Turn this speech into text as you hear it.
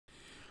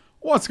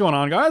What's going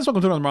on, guys?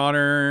 Welcome to another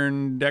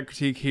modern deck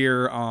critique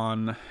here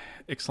on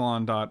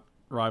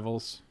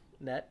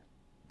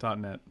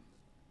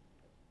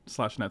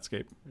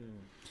ixalan.rivals.net/Netscape.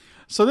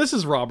 So this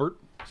is Robert,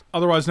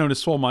 otherwise known as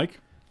Swole Mike.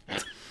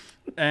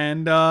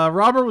 And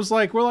Robert was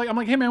like, I'm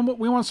like, hey man,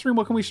 we want to stream.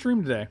 What can we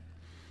stream today?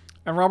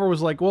 And Robert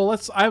was like, well,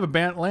 I have a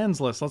Bant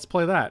lands list. Let's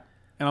play that.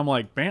 And I'm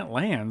like, Bant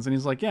lands? And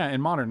he's like, yeah,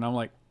 in modern. And I'm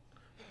like,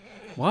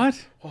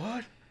 what?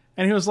 What?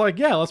 And he was like,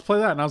 yeah, let's play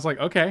that. And I was like,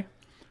 okay.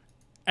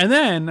 And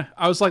then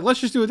I was like, let's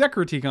just do a deck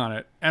critique on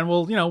it, and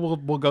we'll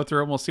go through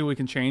it and we'll see what we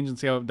can change and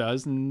see how it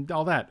does and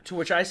all that. To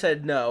which I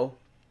said no.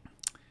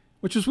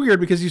 Which was weird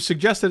because you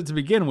suggested it to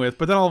begin with,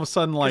 but then all of a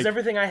sudden, like, because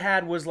everything I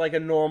had was like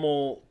a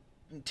normal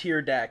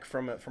tier deck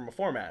from a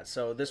format,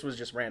 so this was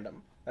just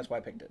random. That's why I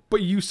picked it.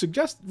 But you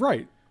suggest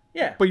right.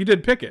 Yeah. But you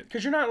did pick it.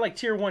 Because you're not like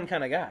tier 1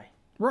 kind of guy.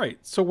 Right.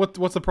 So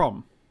what's the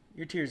problem?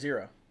 You're tier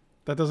 0.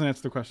 That doesn't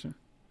answer the question.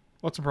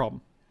 What's the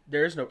problem?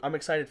 There is no. I'm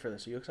excited for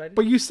this. Are you excited?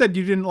 But you said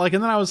you didn't like,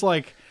 and then I was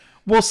like,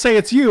 well, say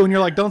it's you, and you're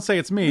like, don't say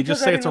it's me. Because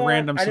just say it's a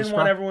random I didn't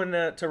want everyone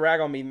to rag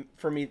on me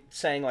for me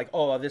saying like,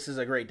 oh, this is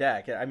a great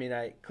deck. I mean,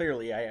 I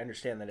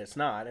understand that it's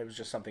not. It was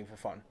just something for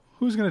fun.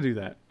 Who's gonna do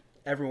that?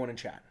 Everyone in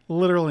chat.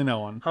 Literally no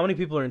one. How many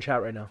people are in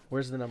chat right now?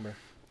 Where's the number?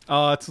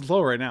 It's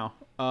low right now.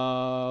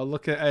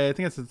 Look at, I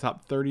think it's at the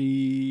top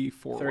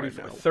 34.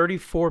 34. Right now.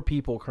 34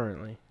 people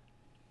currently.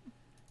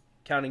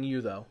 Counting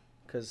you though,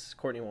 because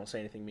Courtney won't say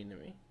anything mean to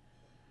me.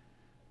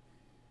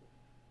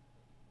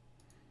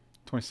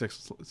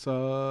 26. It's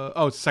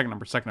it's second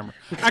number.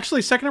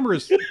 Actually, second number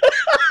is.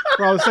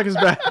 Well, the second's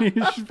bad.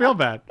 You should feel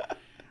bad.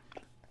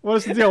 What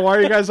is the deal? Why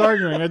are you guys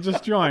arguing? I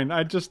just joined.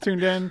 I just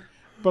tuned in,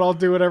 but I'll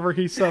do whatever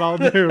he said I'll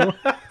do.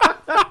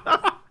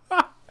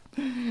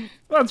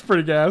 That's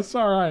pretty gas.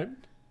 All right.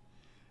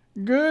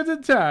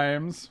 Good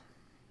times.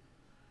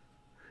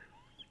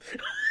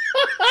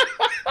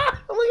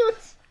 Look at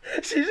this.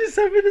 She just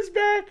sent me this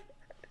back.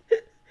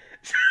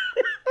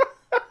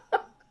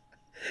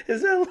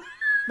 Is that?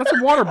 That's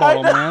a water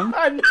bottle, man.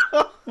 I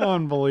know.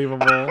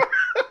 Unbelievable.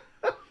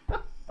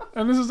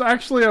 And this is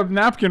actually a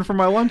napkin from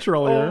my lunch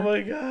earlier. Oh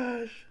my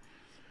gosh.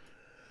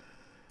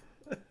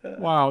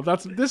 Wow,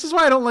 this is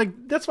why I don't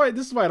like this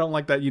is why I don't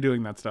like that you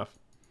doing that stuff.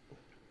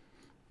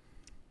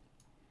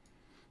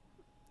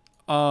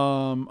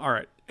 All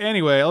right.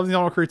 Anyway, I love the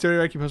normal creativity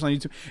I keep posting on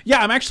YouTube.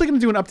 Yeah, I'm actually going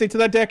to do an update to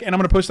that deck, and I'm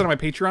going to post it on my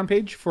Patreon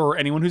page for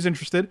anyone who's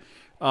interested.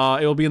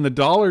 It will be in the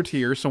 $1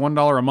 tier, so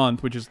 $1 a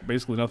month, which is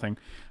basically nothing.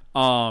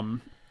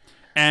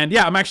 And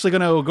yeah, I'm actually going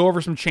to go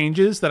over some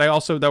changes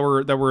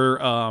that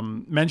were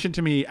mentioned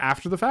to me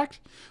after the fact,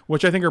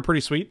 which I think are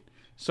pretty sweet.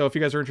 So if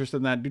you guys are interested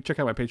in that, do check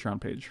out my Patreon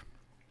page.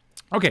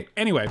 Okay,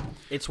 anyway.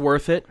 It's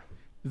worth it.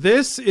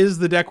 This is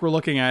the deck we're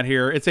looking at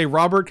here. It's a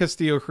Robert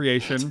Castillo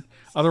creation,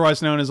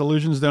 otherwise known as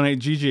Illusions Donate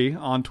GG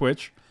on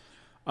Twitch.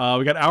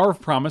 We got Hour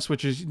of Promise,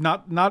 which is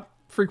not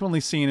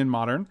frequently seen in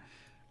Modern.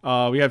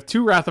 We have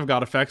 2 Wrath of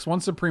God effects, 1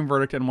 Supreme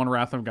Verdict and 1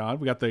 Wrath of God.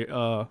 We got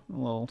the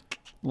little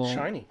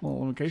shiny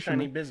location.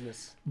 Shiny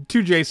business.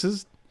 2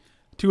 Jaces,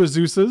 2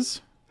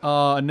 Azuses,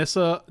 a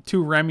Nissa,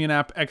 2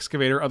 Ramunap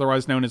Excavator,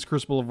 otherwise known as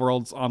Crucible of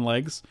Worlds on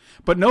legs,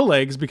 but no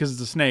legs because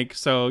it's a snake.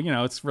 So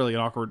it's really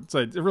an awkward. It's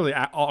a really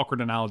awkward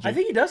analogy. I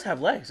think he does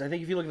have legs. I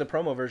think if you look at the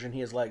promo version,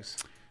 he has legs.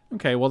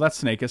 Okay, well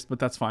that's snakeist, but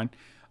that's fine.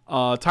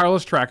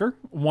 Tireless Tracker,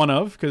 1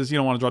 of, because you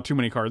don't want to draw too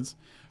many cards.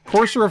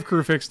 Courser of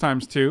Kruphix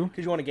 × 2.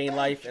 Because you want to gain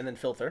life and then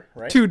filter,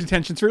 right? 2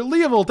 Detention Sphere.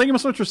 Leovold, thank you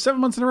so much for 7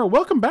 months in a row.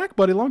 Welcome back,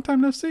 buddy. Long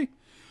time no see.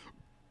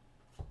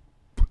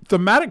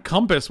 Thaumatic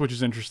Compass, which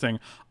is interesting.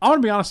 I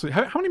want to be honest with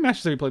you. How many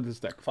matches have you played with this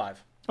deck?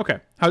 5. Okay.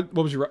 What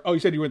was your... Oh, you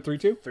said you went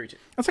 3-2? 3-2.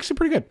 That's actually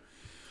pretty good.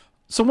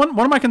 So one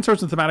of my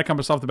concerns with Thaumatic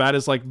Compass off the bat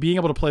is like being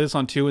able to play this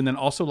on 2, and then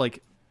also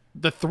like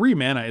the 3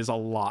 mana is a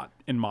lot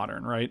in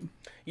Modern, right?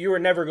 You are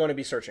never going to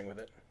be searching with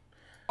it.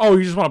 Oh,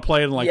 you just want to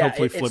play it and like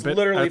hopefully flip it? It's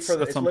literally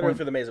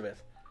for the Maze of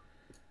Ith.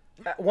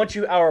 Once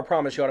you Hour of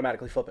Promise, you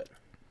automatically flip it.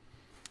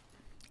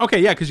 Okay,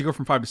 yeah, because you go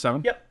from 5 to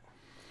 7. Yep.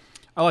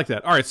 I like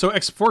that. All right, so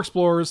 4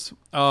 Explorers,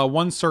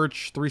 1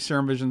 Search, 3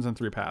 Serum Visions, and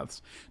 3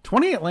 Paths.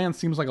 28 lands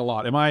seems like a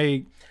lot. Am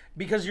I...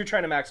 Because you're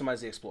trying to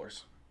maximize the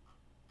Explorers.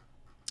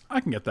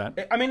 I can get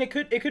that. I mean, it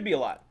could be a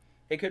lot.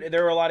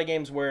 There were a lot of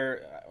games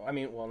where... I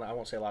mean, well, I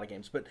won't say a lot of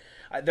games, but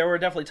there were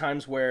definitely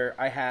times where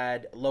I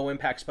had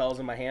low-impact spells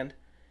in my hand,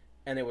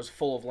 and it was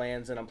full of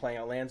lands, and I'm playing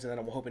out lands, and then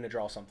I'm hoping to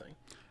draw something.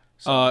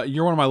 So,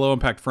 you're one of my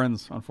low-impact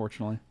friends,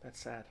 unfortunately. That's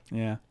sad.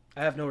 Yeah.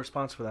 I have no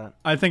response for that.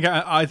 I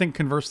think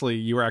conversely,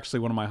 you were actually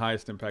one of my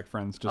highest impact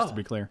friends, just to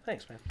be clear.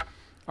 Thanks, man.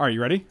 All right,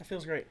 you ready? That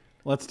feels great.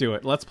 Let's do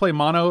it. Let's play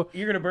mono.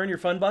 You're going to burn your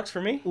fun bucks for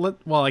me?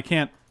 Well, I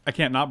can't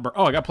not burn.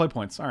 Oh, I got play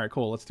points. All right,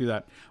 cool. Let's do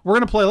that.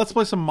 Let's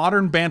play some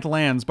Modern Bant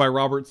lands by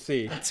Robert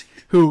C. It's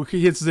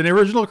an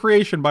original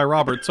creation by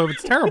Robert, so if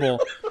it's terrible,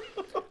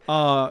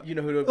 you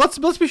know who to...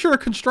 Let's be sure to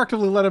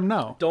constructively let him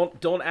know.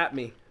 Don't at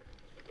me.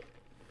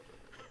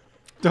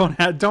 Don't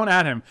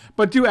at him,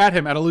 but do at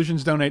him at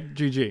Illusions Donate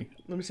GG.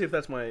 Let me see if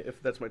that's my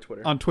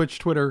Twitter. On Twitch,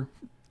 Twitter,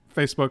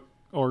 Facebook,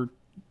 or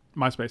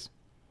MySpace.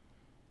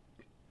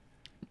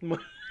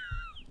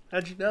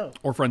 How'd you know?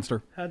 Or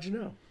Friendster. How'd you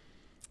know?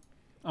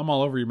 I'm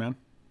all over you, man.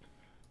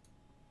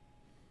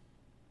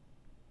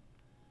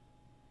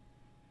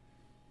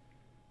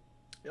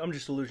 I'm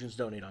just Illusions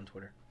Donate on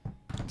Twitter.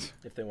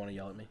 If they want to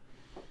yell at me.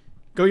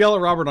 Go yell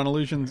at Robert on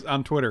Illusions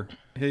on Twitter.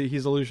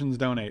 He's Illusions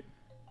Donate.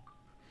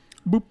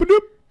 Boop a doop.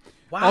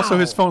 Wow. Also,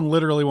 his phone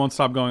literally won't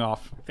stop going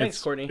off.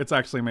 Thanks, Courtney. It's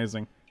actually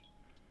amazing.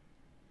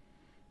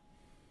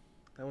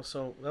 That was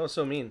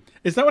so mean.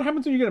 Is that what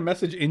happens when you get a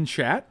message in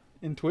chat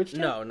in Twitch?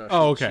 No.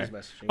 Oh, okay. She's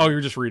messaging. Oh,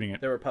 you're just reading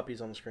it. There were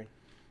puppies on the screen.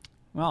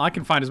 Well, I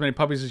can find as many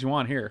puppies as you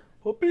want here.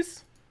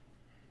 Puppies?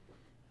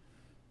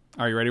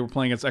 Are you ready? We're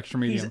playing against extra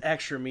medium. He's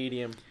extra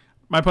medium.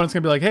 My opponent's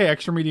going to be like, hey,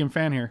 extra medium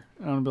fan here.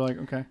 And I'm going to be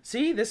like, okay.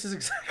 See, this is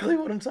exactly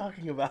what I'm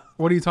talking about.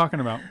 What are you talking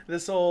about?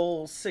 This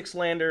old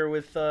 6-lander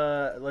with,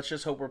 let's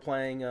just hope we're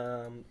playing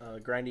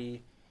grindy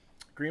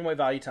Green-White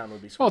Value Town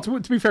would be sweet. Well,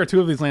 to be fair, 2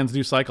 of these lands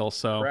do cycle,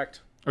 so...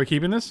 Correct. Are we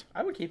keeping this?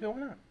 I would keep it, why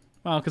not?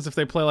 Well, because if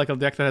they play like a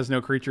deck that has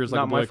no creatures... like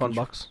Not a my fun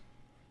bucks.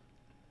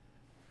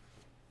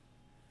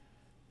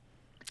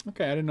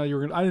 Okay, I didn't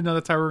know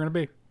that's how we were going to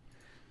be.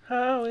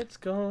 How it's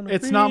gonna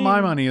It's be. not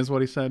my money, is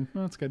what he said.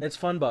 Oh, that's good. It's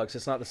fun bucks.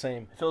 It's not the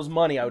same. If it was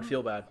money, I would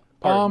feel bad.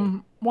 Pardon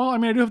me. Well, I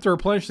mean, I do have to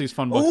replenish these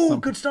fun bucks. Oh,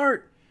 good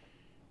start.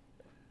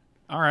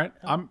 All right.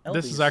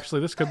 This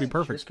could be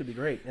perfect. This could be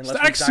great.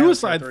 Stack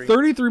Suicide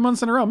 33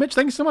 months in a row. Mitch,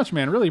 thank you so much,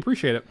 man. Really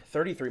appreciate it.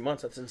 33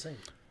 months. That's insane.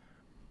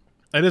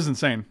 It is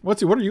insane.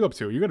 What are you up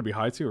to? You got to be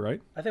high too,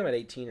 right? I think I'm at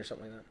 18 or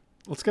something like that.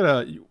 Let's get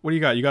a... What do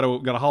you got? You got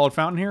a Hallowed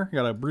Fountain here? You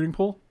got a breeding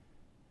pool?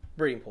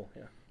 Breeding pool,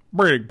 yeah.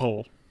 Breeding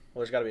pool.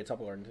 Well, there's got to be a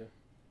Temple Garden, too.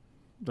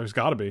 There's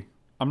got to be.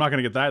 I'm not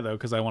going to get that, though,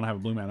 because I want to have a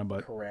blue mana,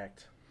 but...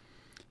 Correct.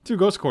 2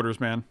 Ghost Quarters,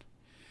 man.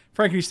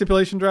 Frank, can you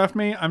stipulation draft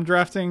me? I'm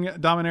drafting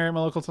Dominaria at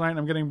my local tonight, and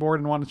I'm getting bored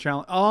and want to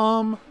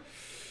challenge...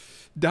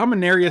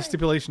 Dominaria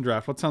stipulation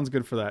draft. What sounds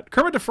good for that?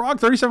 Kermit the Frog,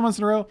 37 months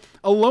in a row.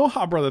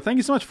 Aloha, brother. Thank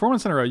you so much. 4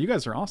 months in a row. You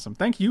guys are awesome.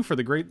 Thank you for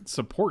the great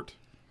support.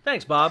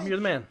 Thanks, Bob. You're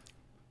the man.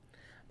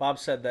 Bob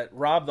said that,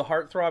 Rob the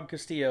Heartthrob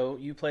Castillo,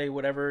 you play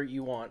whatever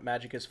you want.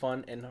 Magic is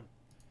fun and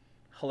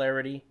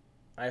hilarity.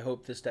 I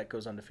hope this deck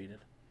goes undefeated.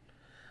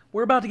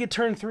 We're about to get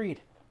turn 3'd.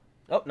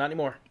 Oh, not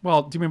anymore.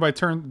 Well, do you mean by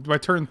turn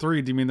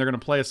 3, do you mean they're going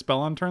to play a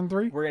spell on turn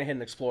 3? We're going to hit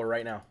an Explore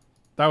right now.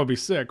 That would be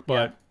sick,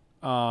 but...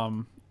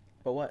 But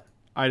what?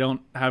 I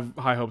don't have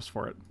high hopes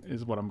for it,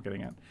 is what I'm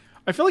getting at.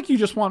 I feel like you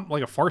just want,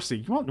 like, a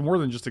Farseek. You want more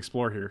than just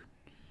Explore here.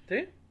 Do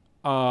you?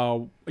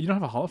 You don't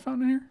have a Hallowed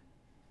Fountain in here?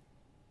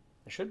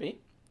 It should be.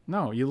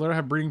 No, you literally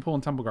have Breeding Pool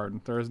and Temple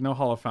Garden. There is no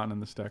Hallowed Fountain in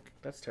this deck.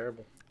 That's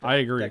terrible. I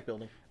agree. Deck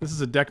building. This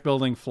is a deck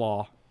building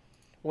flaw.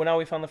 Well, now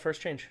we found the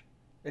first change.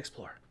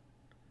 Explore.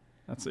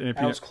 That's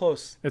That was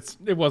close.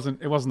 It wasn't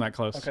that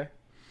close. Okay.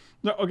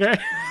 No, okay.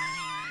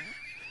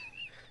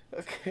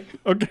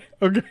 Okay.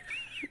 Okay.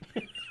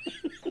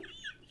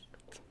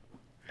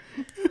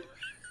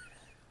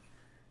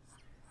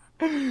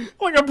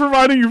 Like I'm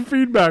providing you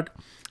feedback.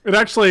 It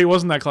actually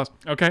wasn't that close.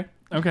 Okay.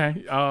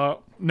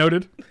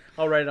 Noted.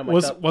 I'll write it on my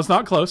cup. Was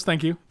not close.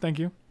 Thank you.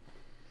 You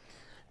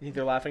think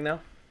they're laughing now?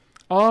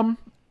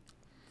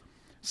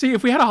 See,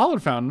 if we had a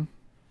Hallowed Fountain,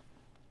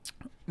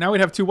 now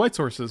we'd have 2 white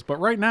sources. But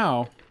right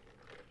now,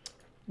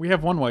 we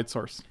have 1 white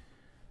source.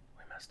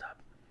 We messed up.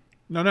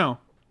 No.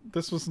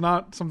 This was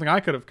not something I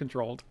could have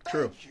controlled.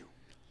 True.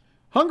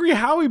 Hungry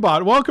Howie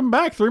Bot, welcome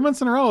back. 3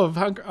 months in a row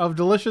of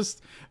delicious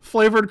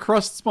flavored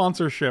crust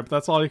sponsorship.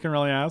 That's all you can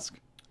really ask.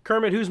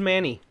 Kermit, who's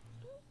Manny?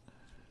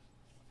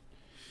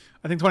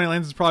 I think 20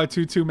 lands is probably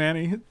 2/2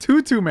 Manny.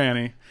 2/2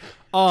 Manny.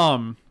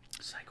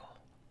 Cycle.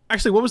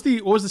 Actually, what was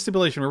the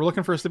stipulation? We were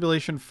looking for a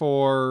stipulation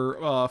for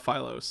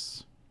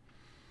Phylos.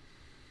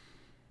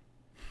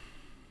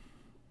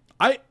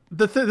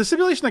 The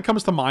stipulation that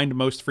comes to mind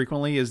most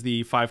frequently is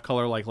the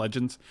 5-color like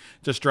legends.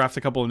 Just draft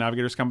a couple of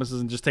Navigator's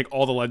Compasses and just take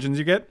all the legends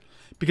you get,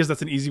 because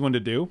that's an easy one to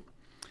do.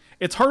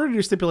 It's harder to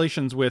do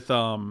stipulations with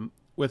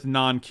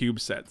non-cube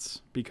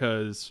sets,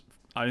 because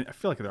I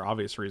feel like there are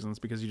obvious reasons,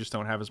 because you just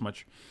don't have as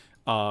much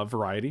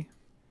variety.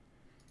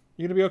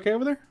 You gonna be okay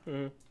over there?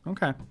 Mm-hmm.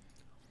 Okay.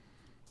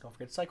 Don't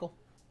forget to cycle.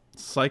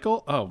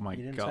 Cycle? Oh my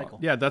god. Cycle.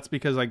 Yeah, that's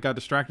because I got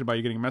distracted by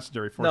you getting a message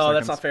every 4 No, seconds.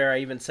 that's not fair. I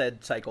even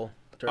said cycle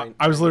during.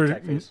 I was during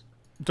literally the attack phase.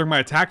 During my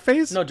attack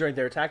phase? No, during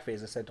their attack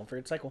phase, I said don't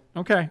forget to cycle.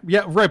 Okay.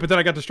 Yeah, right, but then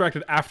I got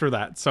distracted after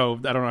that, so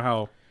I don't know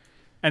how.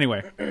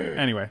 Anyway,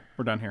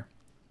 we're done here.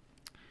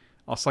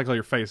 I'll cycle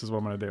your face is what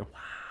I'm going to do. Wow.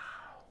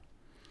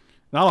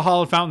 Not a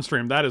Hallowed Fountain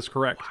stream, that is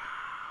correct.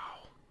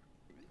 Wow.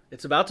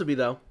 It's about to be,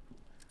 though.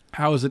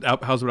 How's it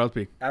about to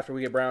be? After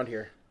we get browned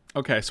here.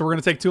 Okay, so we're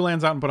going to take 2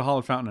 lands out and put a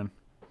Hallowed Fountain in.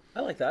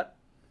 I like that.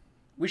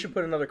 We should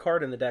put another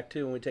card in the deck,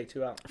 too, when we take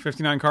 2 out.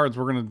 59 cards,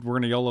 we're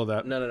gonna YOLO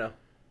that. No.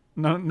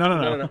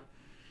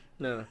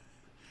 No.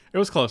 It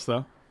was close,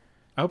 though.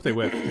 I hope they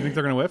whiff. Do you think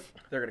they're going to whiff?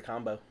 They're going to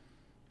combo.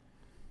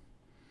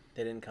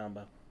 They didn't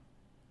combo.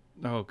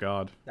 Oh,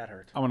 God. That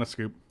hurt. I want to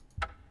scoop.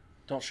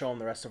 Don't show them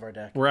the rest of our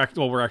deck. We're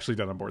actually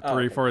done on board.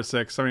 3, okay. 4,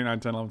 6, 7, 8, 9,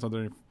 10, 11, 12,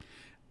 13.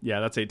 Yeah,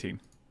 that's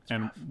 18.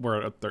 That's rough.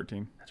 We're at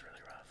 13. That's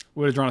really rough. We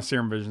would have drawn a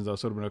Serum Visions, though,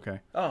 so it would have been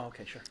okay. Oh,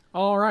 okay, sure.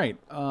 All right.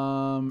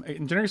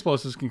 Engineering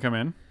Explosives can come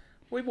in.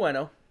 Muy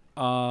bueno.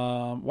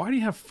 Why do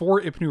you have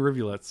 4 Ipnu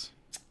Rivulets?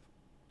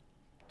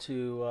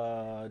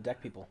 To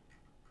deck people.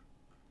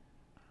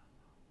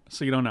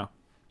 So you don't know.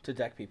 To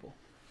deck people.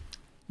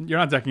 You're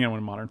not decking anyone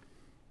in Modern.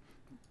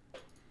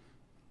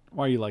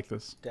 Why are you like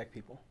this? Deck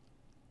people.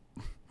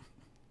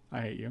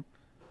 I hate you.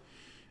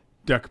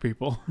 Deck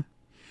people.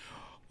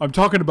 I'm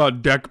talking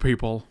about deck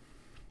people.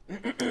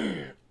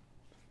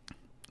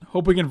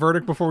 Hope we can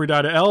verdict before we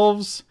die to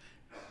elves.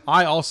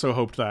 I also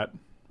hoped that.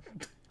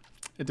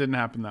 It didn't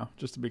happen, though,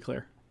 just to be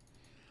clear.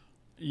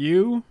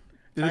 You?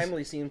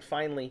 Timely seemed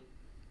finally.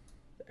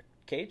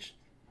 Cage?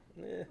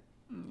 Too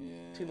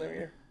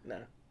linear? No,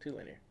 too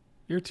linear.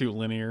 You're too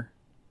linear.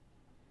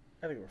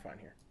 I think we're fine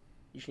here.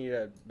 You should need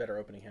a better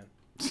opening hand.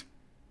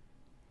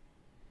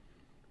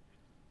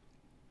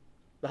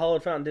 The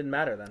Hallowed Fountain didn't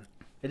matter then.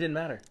 It didn't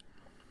matter.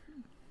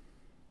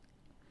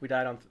 We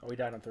died on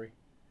 3.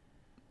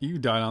 You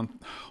died on...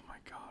 Oh my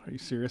god, are you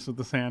serious with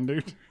this hand,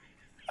 dude?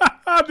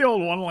 The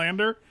old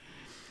one-lander.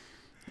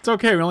 It's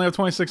okay, we only have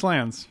 26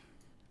 lands.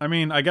 I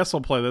mean, I guess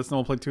we'll play this, and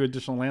we'll play 2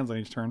 additional lands on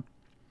each turn.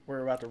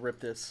 We're about to rip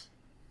this.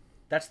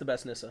 That's the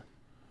best Nissa.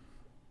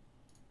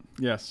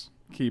 Yes.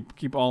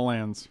 Keep all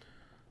lands.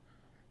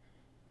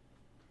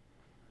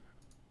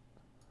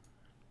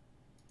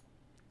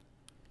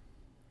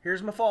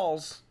 Here's my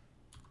falls.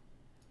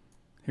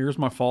 Here's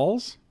my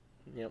falls?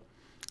 Yep.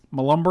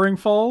 My lumbering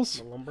falls?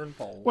 The lumbering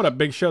falls. What a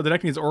big show. The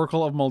deck needs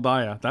Oracle of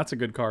Moldiah. That's a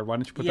good card. Why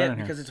didn't you put that in here?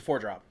 Yeah, because it's a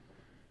 4-drop.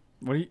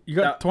 What do you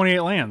got 28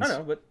 lands. I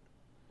know, but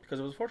because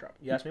it was a 4-drop.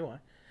 You asked me why.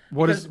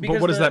 What does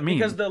that mean?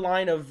 Because the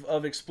line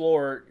of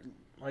Explore,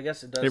 I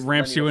guess it does. It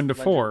ramps you into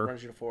 4.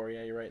 Runs you to 4.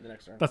 Yeah, you're right. The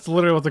next turn. That's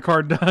literally what the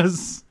card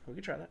does. We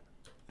could try that.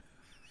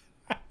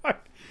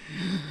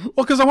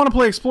 Well, because I want to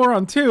play Explore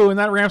on 2, and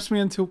that ramps me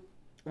into...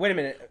 Wait a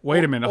minute.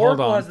 Hold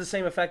Oracle on. has the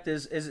same effect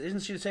as... Isn't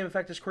she the same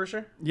effect as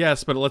Courser?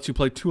 Yes, but it lets you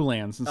play 2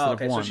 lands instead of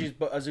 1. So she's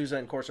Azusa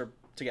and Courser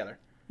together.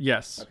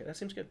 Yes. Okay, that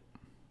seems good.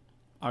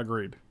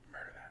 Agreed.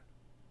 Murder that.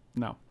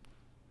 No.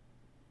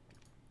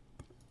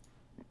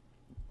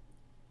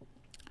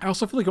 I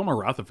also feel like I want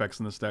more Wrath effects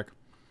in this deck.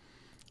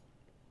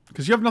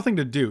 Because you have nothing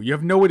to do. You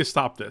have no way to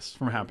stop this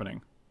from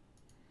happening.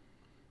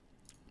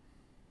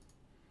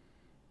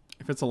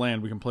 If it's a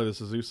land, we can play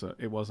this Azusa.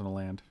 It wasn't a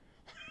land.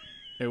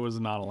 It was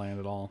not a land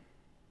at all.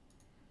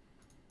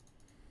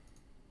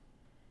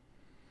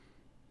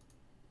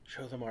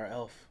 Show them our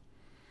elf.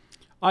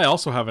 I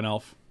also have an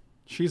elf.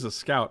 She's a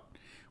scout.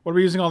 What are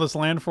we using all this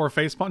land for?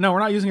 Facepalm? No, we're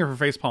not using her for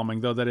face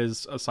palming, though that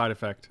is a side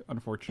effect,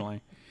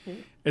 unfortunately.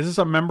 Is this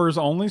a members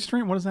only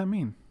stream? What does that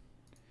mean?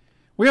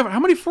 We have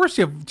how many forests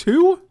do you have?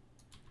 2?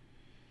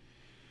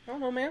 I don't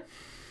know, man.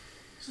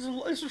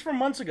 This was from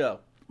months ago.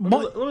 Let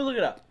me look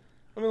it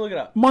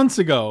up. Months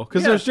ago,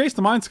 because there's Jace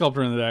the Mind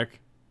Sculptor in the deck.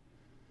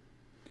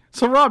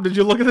 So, Rob, did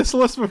you look at this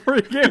list before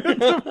you gave it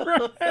to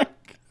Frank?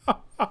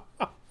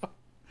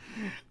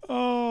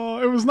 Oh,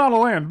 it was not a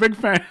land. Big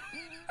fan.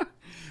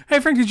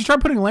 Hey, Frank, did you try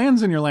putting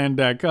lands in your land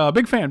deck?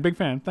 Big fan.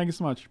 Thank you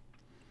so much.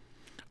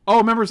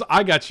 Oh, members,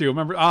 I got you.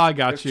 I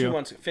got you. 2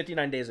 months,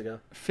 59 days ago.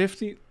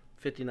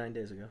 59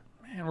 days ago.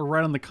 Man, we're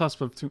right on the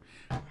cusp of 2.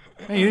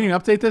 Hey, you didn't even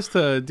update this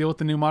to deal with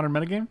the new modern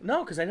metagame?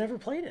 No, because I never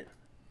played it.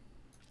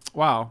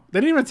 Wow. They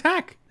didn't even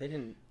attack. They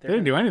didn't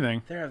do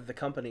anything. They have the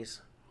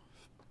companies.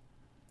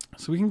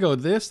 So we can go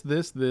this.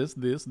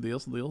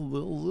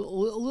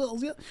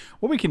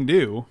 What we can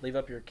do... Leave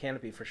up your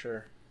canopy for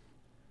sure.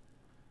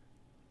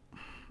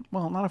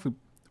 Well, not if we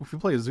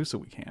play Azusa,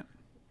 we can't.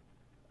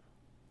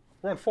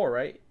 We're on 4,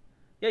 right?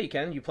 Yeah, you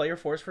can. You play your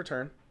force for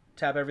turn.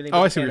 Tap everything.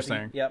 Oh, I see what you're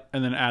saying. Yep.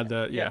 And then add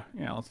the... Yeah,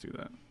 let's do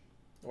that.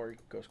 Or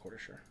Ghost Quarter,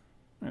 sure.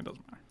 It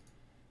doesn't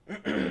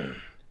matter.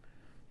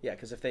 Yeah,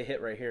 because if they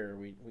hit right here,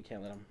 we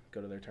can't let them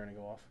go to their turn and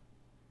go off.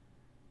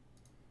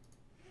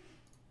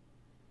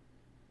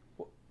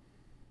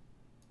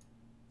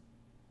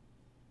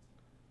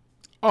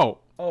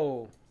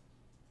 Oh.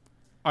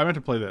 I meant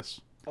to play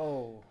this.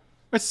 Oh.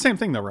 It's the same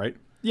thing, though, right?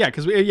 Yeah,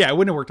 because it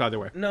wouldn't have worked either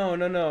way.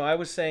 No. I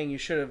was saying you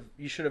should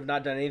have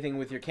not done anything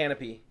with your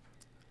canopy.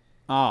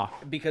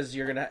 Because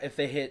you're gonna if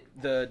they hit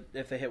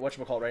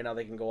whatchamacallit right now,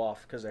 they can go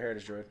off because they're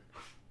Heritage Druid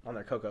on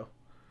their Coco.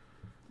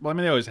 Well, I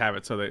mean, they always have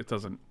it, so that it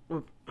doesn't.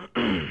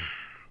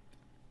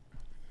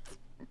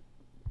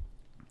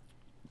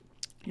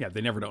 Yeah,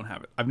 they never don't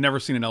have it. I've never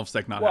seen an elf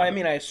deck not have it. Well, I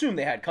mean, I assume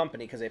they had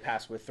company because they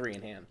passed with 3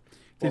 in hand.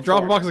 Did you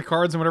drop a box of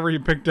cards and whatever you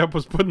picked up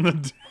was put in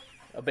the...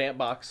 A Bant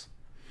box.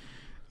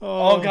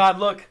 Oh, God,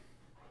 look.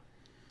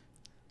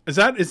 Is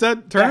that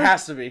turn? That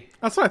has to be.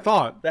 That's what I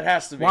thought. That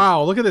has to be.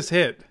 Wow, look at this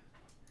hit.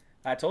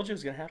 I told you it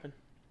was going to happen.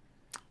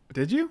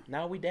 Did you?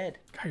 Now we dead.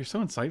 God, you're so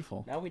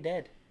insightful. Now we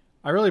dead.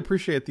 I really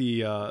appreciate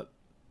the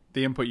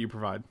input you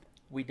provide.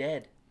 We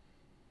dead.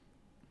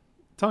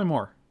 Tell me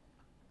more.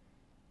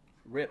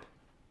 Rip.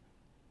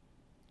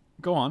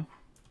 Go on.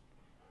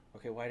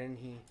 Okay, why didn't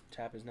he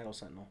tap his Nettle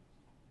Sentinel?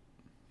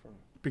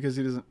 Because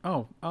he doesn't...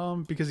 Oh,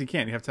 because he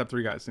can't. You have to tap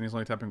 3 guys, and he's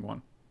only tapping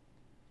 1.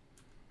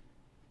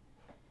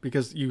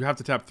 Because you have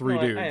to tap 3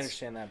 dudes. I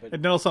understand that, but...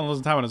 And Nettle Sentinel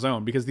doesn't tap on his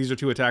own, because these are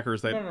 2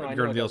 attackers that are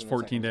going to deal us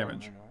 14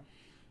 damage.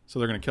 So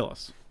they're going to kill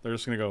us. They're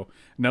just going to go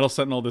Nettle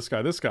Sentinel this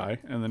guy,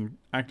 and then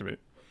activate.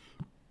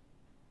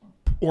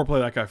 Or play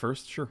that guy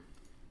first. Sure.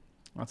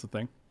 That's the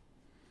thing.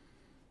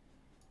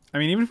 I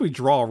mean, even if we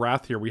draw a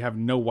Wrath here, we have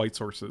no white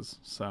sources,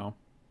 so...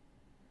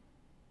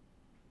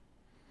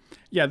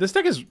 Yeah, this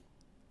deck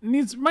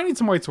might need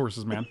some white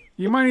sources, man.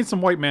 You might need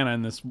some white mana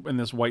in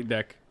this white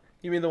deck.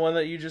 You mean the one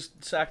that you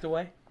just sacked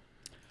away?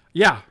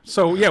 Yeah.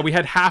 So yeah, we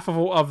had half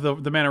of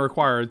the mana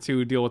required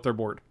to deal with their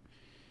board.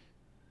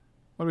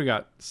 What do we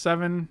got?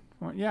 7.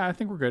 Well, yeah, I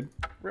think we're good.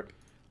 Rip.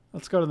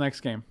 Let's go to the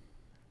next game.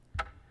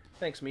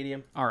 Thanks,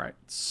 medium. All right.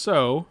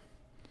 So,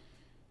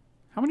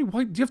 how many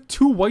white? Do you have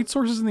 2 white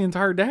sources in the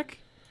entire deck?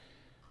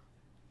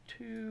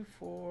 2,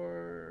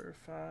 4,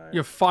 5. You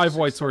have 5 6,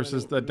 white 7,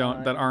 sources 8, that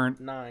 9, aren't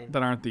 9.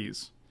 that aren't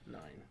these.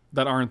 9.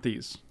 That aren't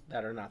these.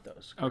 That are not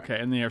those. Correct. Okay,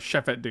 and then you have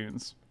Shefet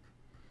Dunes.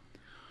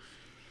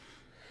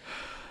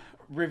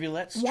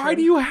 Rivulets. Why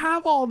do you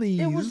have all these?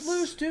 It was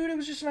loose, dude. It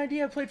was just an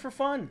idea I played for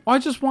fun. I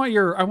just want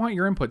your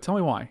input. Tell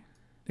me why.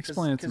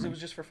 Explain it to me. Because it was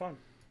just for fun.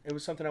 It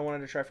was something I wanted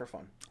to try for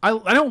fun. I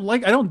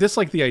don't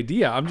dislike the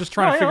idea. I'm just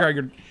trying to figure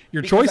out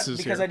your choices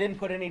because here. I didn't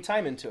put any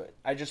time into it.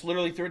 I just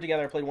literally threw it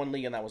together. I played one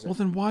league and that was it. Well,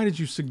 then why did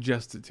you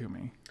suggest it to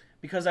me?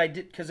 Because I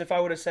did. Because if I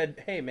would have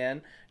said, "Hey,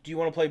 man, do you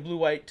want to play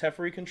blue-white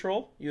Teferi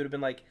control?" You would have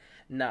been like,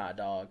 "Nah,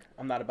 dog.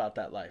 I'm not about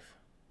that life."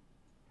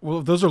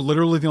 Well, those are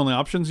literally the only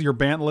options. Your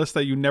Bant list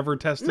that you never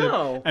tested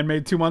and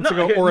made 2 months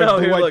ago, or a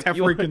blue-white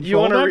Teferi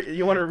control deck?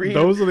 You want to read?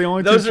 Those are the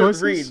only 2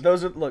 choices?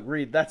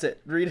 Read. That's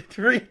it. Read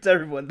to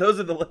everyone.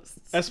 Those are the lists.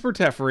 Esper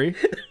Teferi,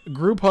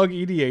 Group Hug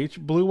EDH,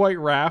 blue-white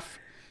Raff,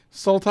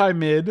 Sultai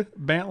Mid,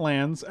 Bant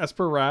Lands,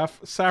 Esper Raff,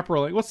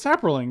 Saproling. What's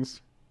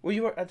Saprolings?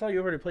 Well, I thought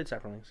you already played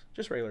Saprolings.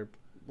 Just regular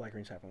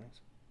black-green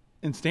Saprolings.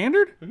 In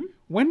Standard? Mm-hmm.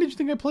 When did you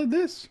think I played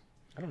this?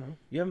 I don't know.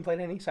 You haven't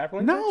played any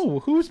Saprolings? No.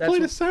 Who's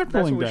played a Saproling deck?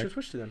 That's what we should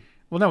switch to then.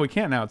 Well, no, we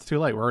can't now. It's too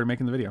late. We're already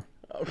making the video.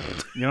 Oh.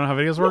 You don't know how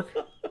videos work?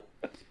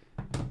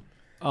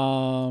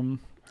 All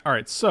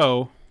right,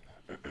 so...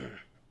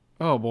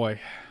 Oh, boy.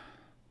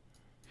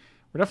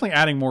 We're definitely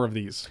adding more of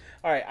these.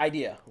 All right,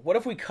 idea. What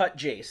if we cut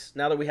Jace,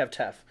 now that we have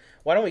Tef?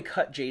 Why don't we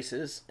cut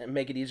Jace's and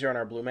make it easier on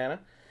our blue mana?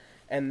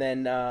 And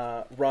then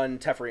run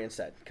Teferi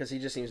instead, because he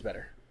just seems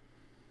better.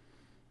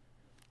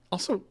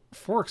 Also,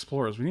 for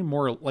Explorers, we need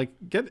more, like,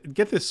 get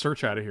this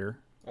search out of here.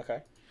 Okay.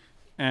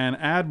 And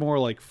add more,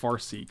 like,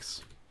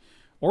 Farseeks.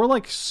 Or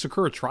like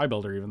Sakura-Tribe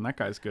Elder, even. That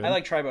guy's good. I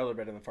like Tribe Elder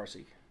better than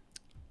Farseek.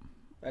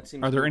 That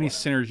seems. Are there any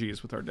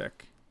synergies with our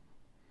deck?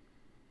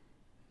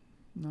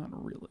 Not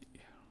really.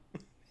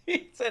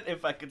 He said,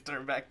 "If I could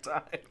turn back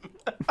time."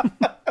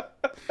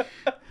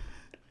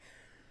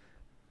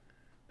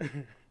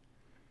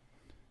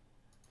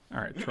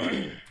 All right,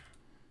 try.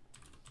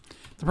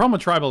 The problem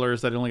with Tribe Elder is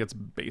that it only gets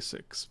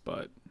basics.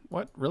 But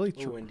what really?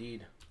 Oh,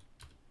 indeed.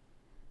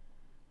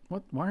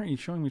 What? Why aren't you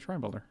showing me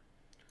Tribe Elder?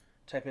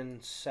 Type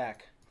in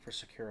sack for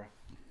Sakura.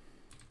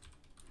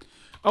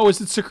 Oh,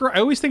 is it Sakura? I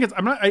always think it's.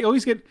 I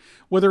always get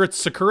whether it's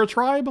Sakura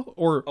Tribe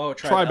or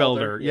Tribe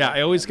Elder. Yeah, I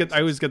always get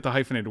the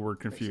hyphenated word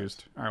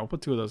confused. All right, we'll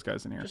put 2 of those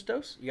guys in here. Just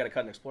dose. You got to cut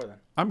and explore then.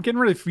 I'm getting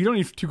rid of. You don't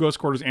need 2 Ghost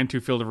Quarters and 2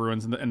 Field of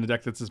Ruins in the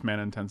deck that's this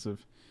mana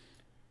intensive.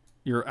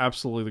 You're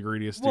absolutely the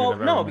greediest dude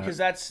I've ever met. Because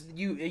that's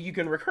you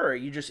can recur.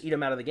 You just eat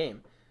them out of the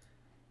game.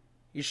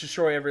 You just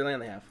destroy every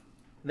land they have.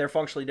 They're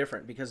functionally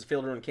different because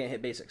Field of Ruin can't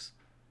hit basics.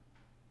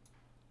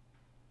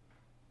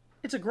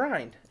 It's a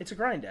grind. It's a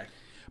grind deck.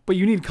 But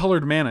you need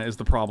colored mana is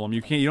the problem.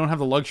 You don't have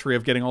the luxury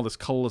of getting all this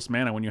colorless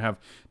mana when you have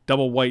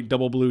double white,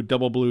 double blue,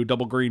 double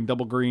green,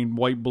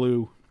 white,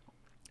 blue,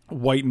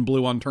 white and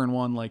blue on turn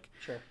 1. Like,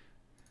 sure.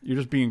 You're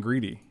just being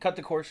greedy. Cut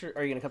the coursers.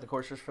 Are you gonna cut the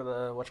coursers for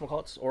the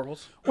whatchamacallits?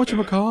 Oracles?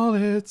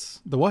 Whatchamacallits?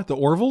 The what? The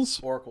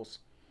Orvals? Oracles.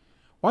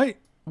 Why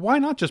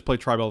not just play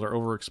Tribe Elder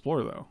over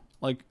Explore though?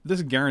 Like,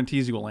 this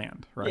guarantees you a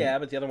land, right? Yeah,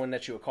 but the other one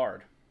nets you a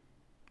card.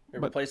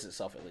 It replaces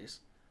itself at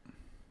least.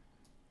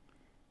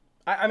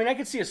 I mean, I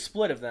could see a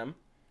split of them.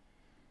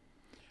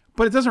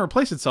 But it doesn't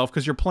replace itself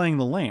because you're playing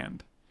the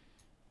land.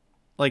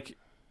 Like,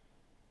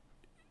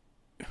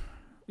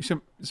 you see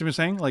what I'm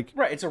saying? Like,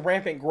 right, it's a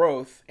rampant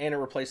growth, and it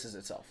replaces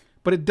itself.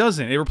 But it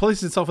doesn't. It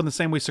replaces itself in the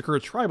same way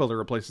Sakura-Tribe Elder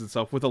replaces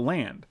itself, with a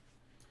land.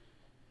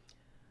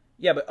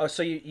 Yeah, but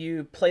so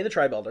you play the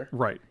Tribe Elder.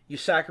 Right. You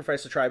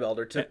sacrifice the Tribe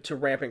Elder to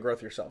rampant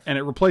growth yourself. And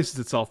it replaces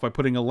itself by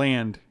putting a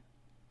land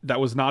that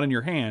was not in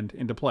your hand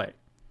into play.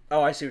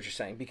 Oh, I see what you're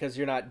saying. Because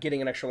you're not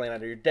getting an extra land out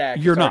of your deck.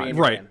 You're not,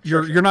 right.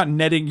 You're not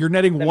netting. You're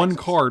netting that one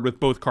card with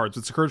both cards.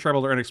 With Sakura-Tribe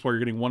Elder and Explorer,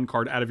 you're getting one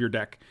card out of your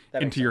deck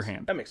into your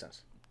hand. That makes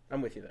sense.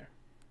 I'm with you there.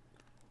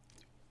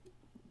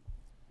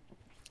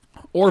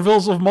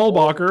 Orvils of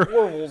Mulbacher.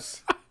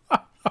 Orvils.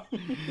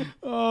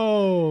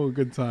 Oh,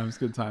 good times,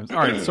 good times. All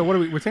right, so what do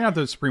we're taking out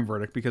the Supreme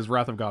Verdict because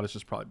Wrath of God is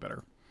just probably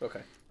better.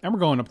 Okay. And we're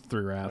going up to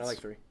 3 Wraths. I like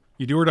 3.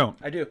 You do or don't?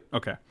 I do.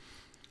 Okay.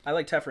 I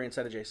like Teferi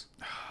instead of Jace.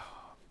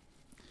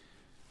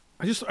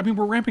 I mean,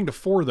 we're ramping to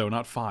 4 though,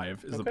 not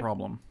 5 is the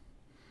problem.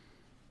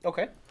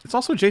 Okay. It's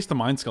also Jace the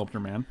Mind Sculptor,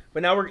 man.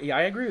 But now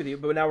I agree with you.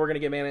 But now we're gonna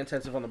get mana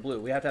intensive on the blue.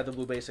 We have to have the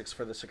blue basics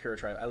for the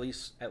Sakura-Tribe. At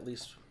least.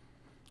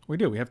 We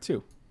do. We have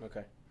 2.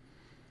 Okay.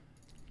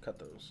 Cut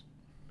those.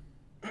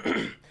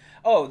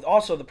 Oh,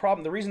 also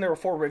the reason there were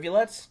 4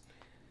 rivulets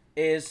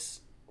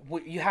is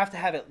You have to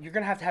have it. You're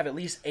gonna have to have at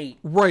least 8.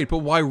 Right, but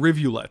why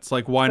rivulets?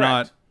 Like, why Correct.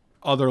 not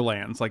other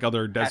lands, like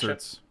other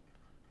deserts?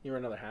 You were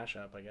another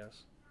Hashep, I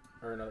guess,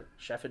 or another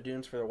Shefet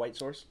Dunes for the white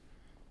source.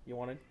 You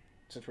wanted,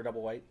 since we're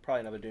double white,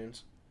 probably another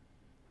Dunes.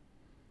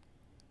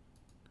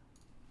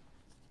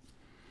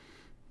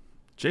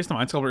 Jace the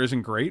Mind Sculptor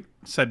isn't great.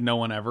 Said no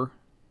one ever.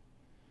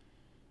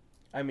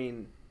 I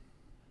mean,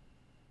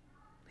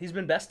 he's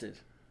been bested.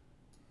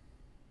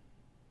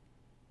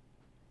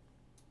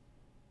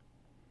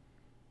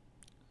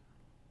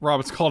 Rob,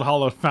 it's called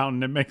Hallowed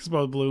Fountain. It makes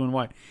both blue and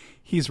white.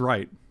 He's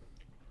right.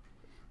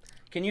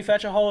 Can you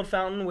fetch a Hallowed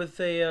Fountain with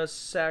a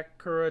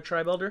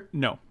Sakura-Tribe Elder?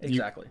 No.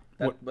 Exactly.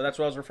 But that's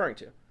what I was referring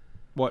to.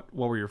 What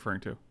were you referring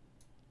to?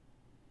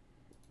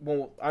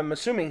 Well, I'm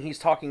assuming he's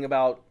talking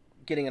about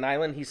getting an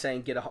island. He's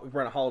saying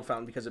run a Hallowed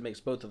Fountain because it makes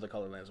both of the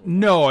color lands.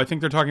 No, I think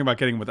they're talking about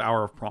getting with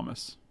Hour of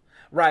Promise.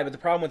 Right, but the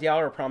problem with the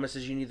Hour of Promise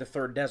is you need the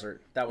 3rd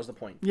desert. That was the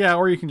point. Yeah,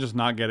 or you can just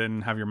not get it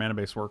and have your mana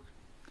base work.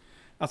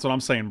 That's what I'm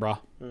saying, brah.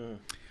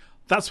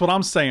 That's what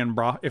I'm saying,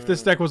 brah. If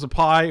this deck was a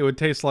pie, it would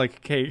taste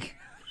like cake.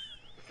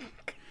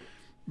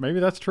 Maybe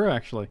that's true,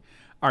 actually.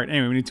 All right,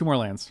 anyway, we need 2 more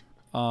lands.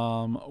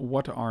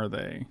 What are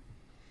they?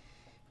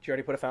 Did you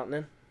already put a fountain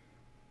in?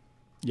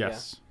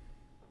 Yes.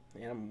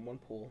 Yeah, I'm 1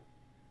 pool.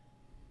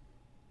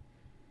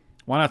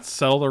 Why not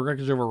settle the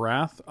wreckage over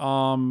Wrath?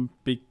 Well,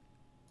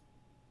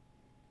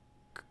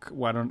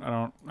 I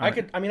don't. I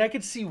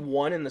could see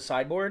 1 in the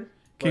sideboard,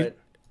 but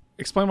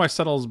Explain why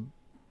settle's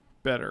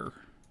better.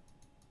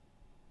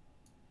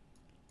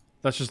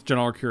 That's just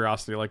general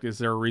curiosity. Like, is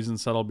there a reason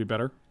settle would be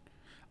better?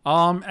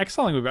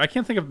 Exiling would be. I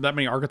can't think of that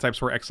many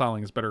archetypes where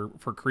exiling is better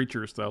for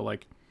creatures, though.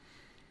 Like,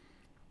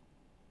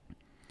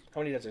 how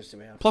many deserts do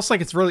we have? plus,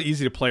 like, it's really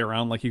easy to play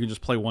around. Like, you can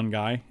just play one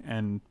guy.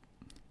 And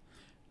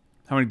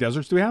how many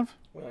deserts do we have?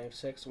 We only have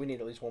 6. We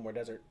need at least 1 more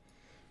desert.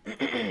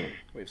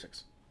 We have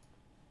 6.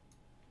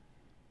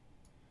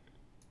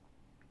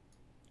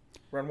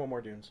 Run 1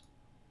 more Dunes.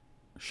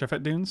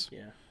 Shefet Dunes?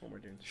 Yeah, 1 more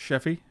Dunes.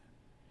 Sheffy.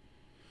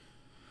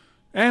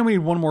 And we need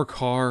 1 more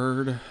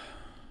card.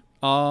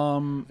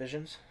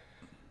 Visions?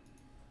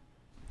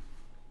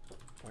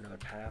 Or another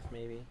path,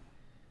 maybe?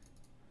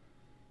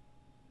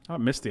 How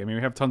about Misty? I mean,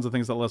 we have tons of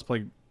things that let us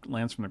play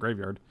lands from the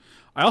graveyard.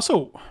 I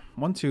also...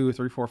 1, 2,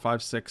 3, 4,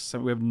 5, 6,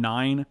 7. We have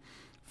 9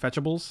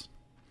 fetchables.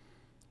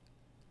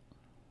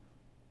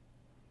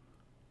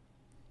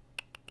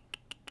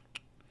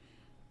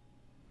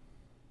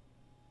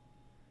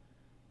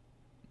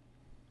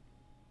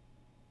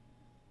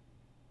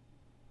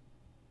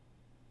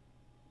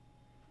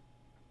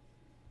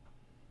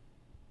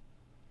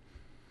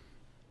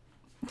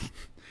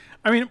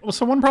 I mean,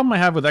 so one problem I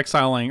have with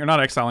exiling, or not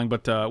exiling,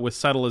 but with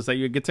settle is that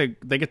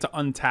they get to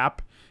untap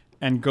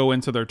and go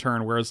into their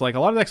turn, whereas like a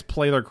lot of decks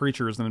play their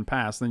creatures and then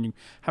pass, and then you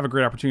have a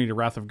great opportunity to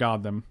Wrath of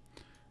God them.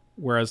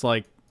 Whereas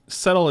like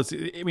settle is,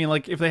 I mean,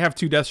 like if they have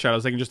 2 Death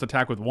Shadows, they can just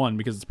attack with 1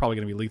 because it's probably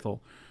going to be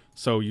lethal.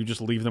 So you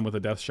just leave them with a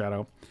Death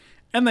Shadow,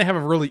 and they have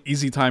a really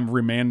easy time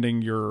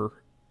remanding your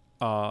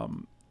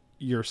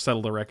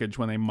settle the wreckage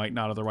when they might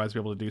not otherwise be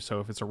able to do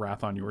so if it's a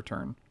Wrath on your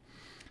turn.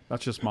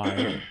 That's just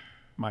my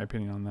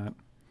opinion on that.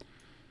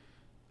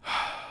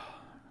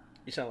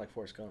 You sound like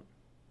Forrest Gump.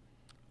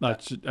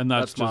 That's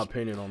my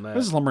opinion on that.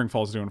 This is Lumbering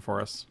Falls doing for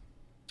us.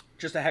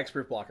 Just a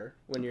hexproof blocker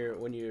when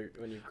you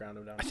ground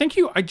them down. I think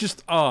or a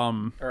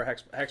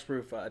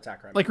hexproof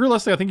attack. Right? Like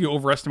realistically, I think you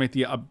overestimate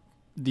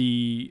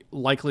the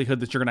likelihood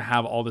that you're going to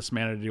have all this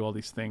mana to do all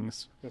these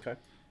things. Okay.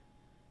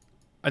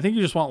 I think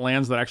you just want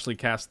lands that actually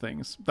cast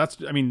things.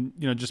 I mean,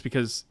 just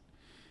because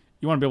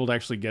you want to be able to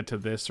actually get to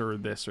this or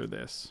this or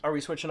this. Are we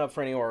switching up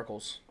for any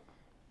oracles?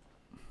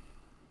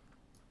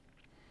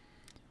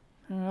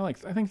 I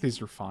think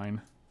these are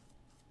fine.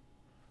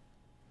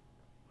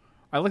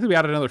 I like that we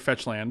added another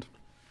fetch land.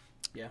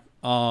 Yeah.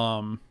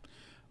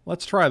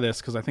 Let's try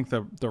this because I think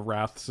the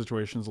Wrath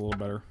situation is a little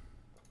better.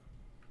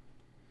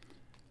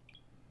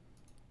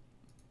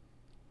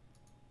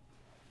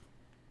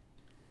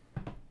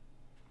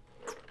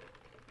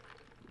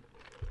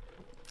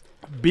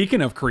 Beacon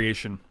of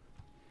Creation.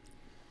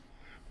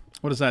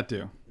 What does that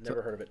do?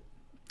 Never heard of it.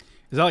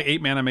 Is that like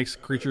 8 mana makes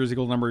creatures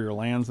equal to the number of your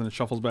lands and it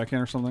shuffles back in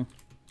or something?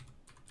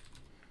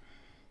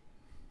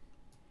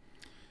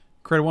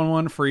 Create a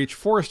 1/1 for each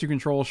forest you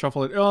control,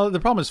 shuffle it. Oh, the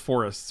problem is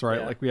forests, right?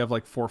 Yeah. Like we have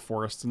like 4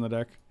 forests in the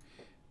deck.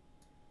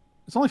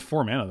 It's only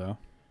 4 mana though.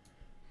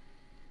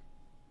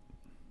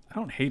 I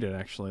don't hate it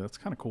actually. That's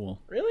kind of cool.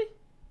 Really?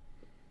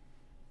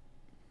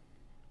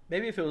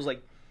 Maybe if it was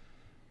like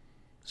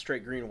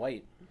straight green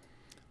white.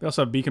 They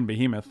also have Beacon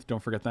Behemoth.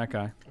 Don't forget that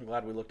guy. I'm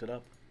glad we looked it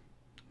up.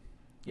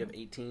 You have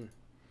 18.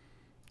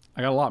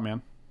 I got a lot,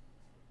 man.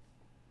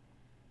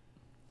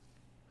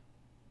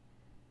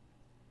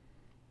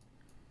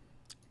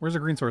 Where's the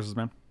green sources,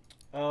 man?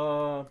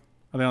 Are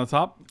they on the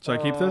top? Should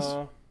I keep this?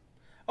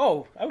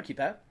 Oh, I would keep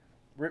that.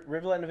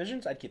 Rivulet and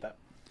Visions, I'd keep that.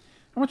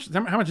 How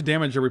much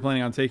damage are we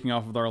planning on taking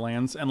off of our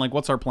lands? And like,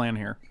 what's our plan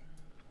here?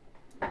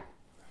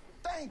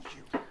 Thank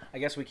you. I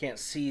guess we can't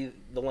see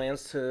the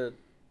lands to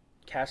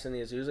cast in the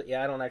Azusa.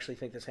 Yeah, I don't actually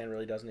think this hand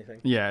really does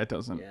anything. Yeah, it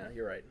doesn't. Yeah,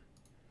 you're right.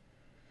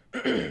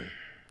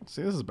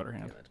 See, this is a better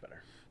hand. Yeah, that's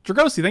better.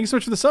 Dragosi, thank you so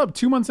much for the sub.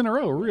 2 months in a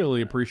row.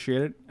 Really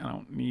appreciate it. I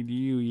don't need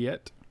you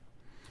yet.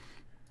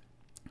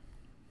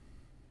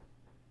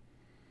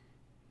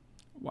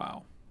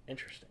 Wow.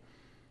 Interesting.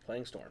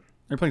 Playing Storm.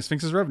 Are you playing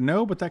Sphinx's Rev?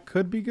 No, but that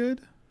could be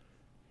good.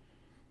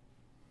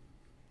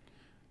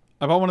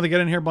 I bought one of the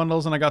Get In Here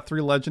bundles and I got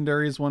 3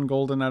 legendaries, 1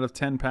 golden out of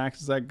 10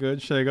 packs. Is that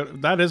good? Should I go?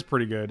 That is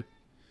pretty good.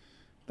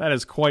 That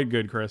is quite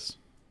good, Chris.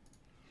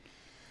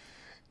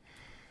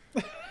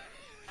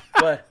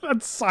 What?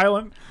 That's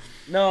silent.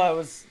 No, I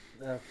was...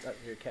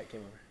 your cat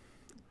came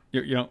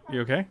over.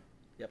 You okay?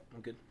 Yep,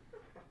 I'm good.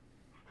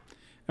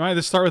 Am I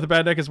to start with a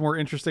bad deck is more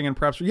interesting and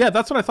perhaps... Yeah,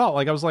 that's what I thought.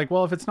 Like, I was like,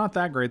 well, if it's not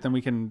that great, then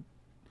we can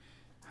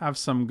have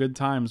some good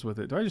times with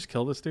it. Do I just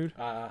kill this dude?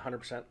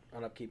 100%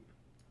 on upkeep.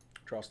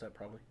 Draw step,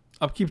 probably.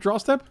 Upkeep, draw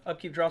step?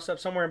 Upkeep, draw step,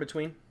 somewhere in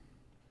between.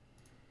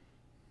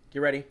 Get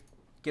ready.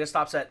 Get a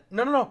stop set.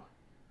 No.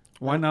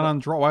 Why not on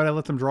draw? Why did I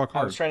let them draw a I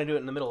card? was trying to do it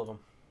in the middle of them.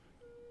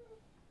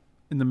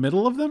 In the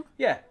middle of them?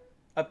 Yeah.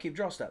 Upkeep,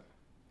 draw step.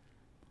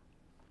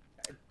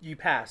 You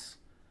pass.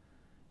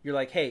 You're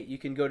like, hey, you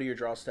can go to your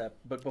draw step,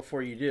 but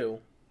before you do...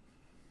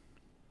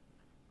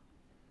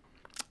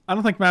 I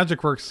don't think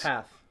Magic works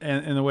Path.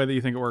 in the way that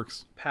you think it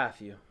works.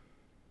 Path you. Do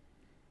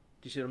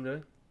you see what I'm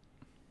doing?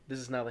 This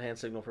is now the hand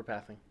signal for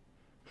pathing.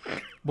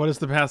 What is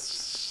the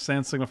pass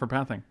hand signal for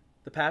pathing?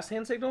 The past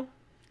hand signal?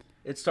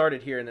 It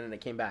started here and then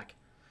it came back.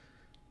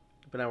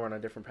 But now we're on a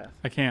different path.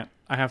 I can't.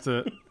 I have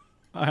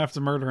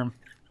to murder him.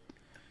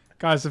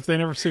 Guys, if they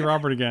never see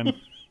Robert again,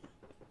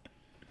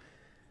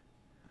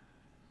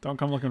 don't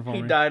come looking for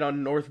me. He died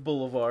on North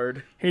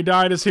Boulevard. He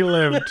died as he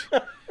lived,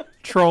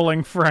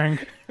 trolling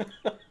Frank.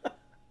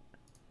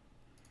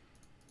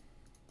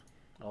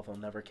 Oh, they'll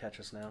never catch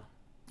us now.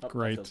 Oh, that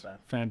Great. feels bad.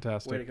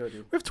 Fantastic. Way to go,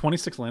 dude. We have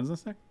 26 lands in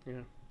this deck? Yeah.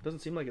 Doesn't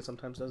seem like it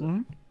sometimes, does it?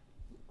 Mm-hmm.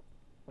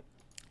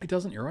 It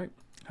doesn't. You're right.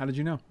 How did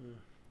you know?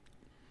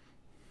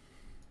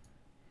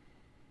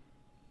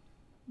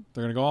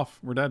 They're going to go off.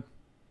 We're dead.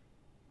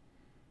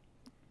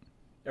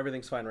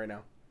 Everything's fine right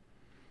now.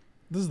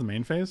 This is the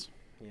main phase?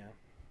 Yeah.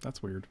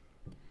 That's weird.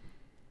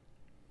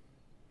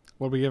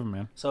 What do we give them,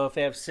 man? So if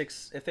they have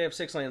six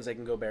lands, they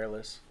can go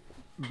bearless.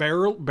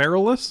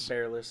 Barrelless?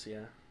 Bearless,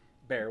 yeah.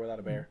 Bear without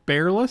a bear.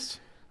 Bearless?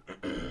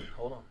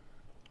 Hold on.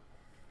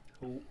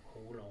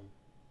 Hold on.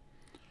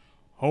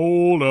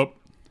 Hold up.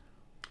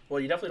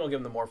 Well, you definitely don't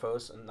give them the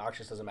Morphos, and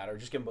Noxious doesn't matter.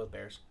 Just give them both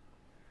bears.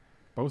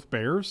 Both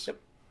bears? Yep.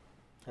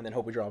 And then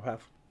hope we draw a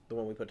path. The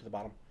one we put to the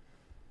bottom.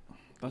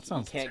 That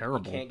sounds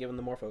terrible. You can't give them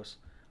the Morphos.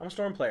 I'm a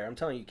Storm player. I'm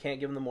telling you, you can't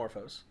give them the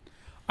Morphos.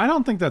 I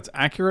don't think that's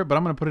accurate, but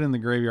I'm going to put it in the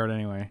graveyard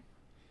anyway.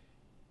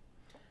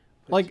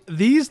 Like,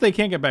 these, they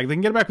can't get back. They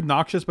can get it back with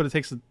Noxious, but it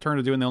takes a turn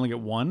to do it, and they only get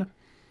 1.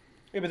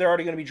 Yeah, but they're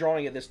already going to be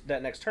drawing it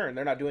that next turn.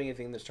 They're not doing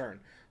anything this turn.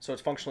 So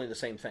it's functionally the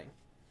same thing.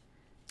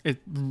 It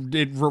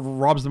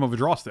robs them of a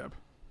draw step.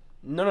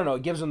 No.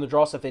 It gives them the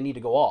draw stuff they need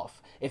to go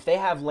off. If they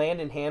have land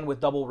in hand with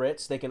double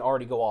writs, they can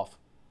already go off.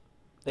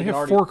 They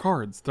have 4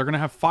 cards. They're going to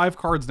have 5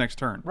 cards next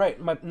turn.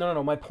 Right.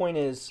 No. My point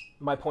is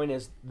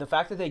the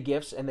fact that they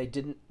gifts and they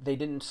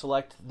didn't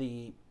select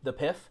the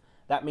Piff,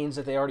 that means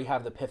that they already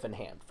have the Piff in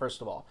hand,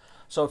 first of all.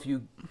 So if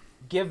you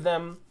give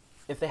them,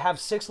 if they have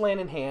 6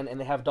 land in hand and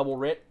they have double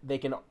writ, they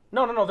can...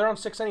 No, they're on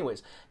 6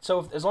 anyways.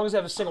 So as long as they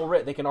have a single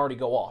writ, they can already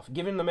go off.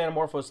 Giving the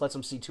Manamorphose lets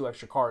them see 2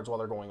 extra cards while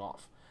they're going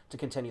off to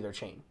continue their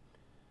chain.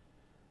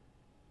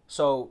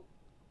 So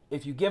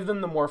if you give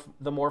them the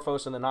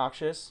Morphos and the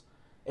Noxious,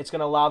 it's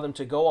going to allow them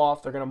to go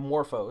off, they're going to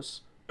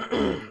Morphos,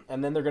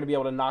 and then they're going to be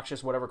able to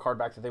Noxious whatever card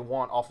back that they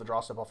want off the draw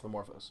step off the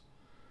Morphos.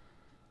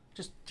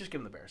 Just give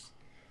them the bears.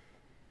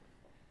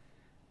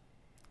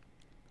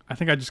 I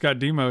think I just got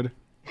demoed.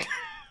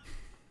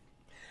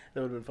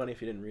 That would have been funny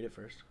if you didn't read it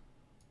first.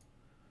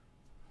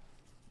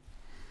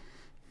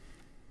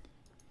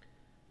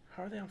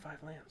 How are they on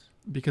 5 lands?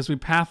 Because we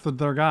pathed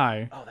their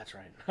guy. Oh, that's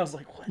right. I was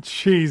like, what?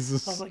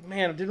 Jesus. I was like,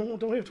 man,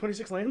 don't we have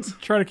 26 lands?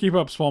 Try to keep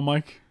up, Swell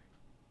Mike.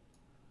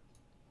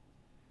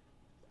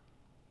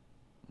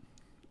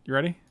 You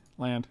ready?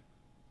 Land.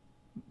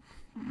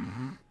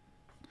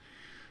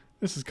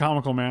 This is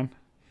comical, man.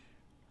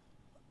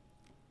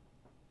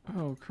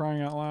 Oh,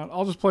 crying out loud.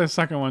 I'll just play a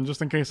second one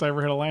just in case I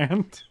ever hit a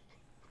land.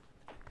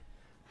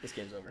 This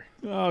game's over.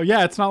 Oh,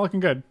 yeah, it's not looking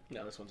good.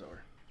 No, this one's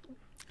over.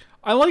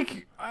 I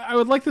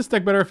would like this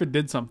deck better if it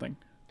did something.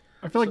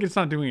 I feel like it's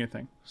not doing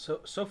anything.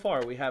 So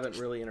far, we haven't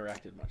really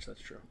interacted much.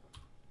 That's true.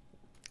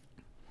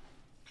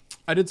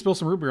 I did spill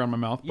some root beer on my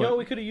mouth. You know what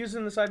we could have used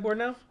in the sideboard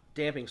now?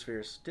 Damping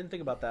spheres. Didn't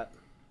think about that.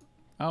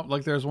 Oh,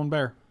 like there's one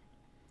bear.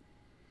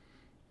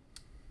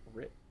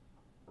 Rit.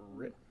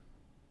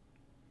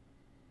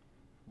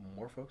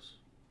 Morphos.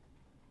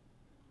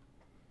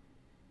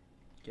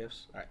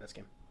 Gifts. Alright, that's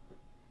game.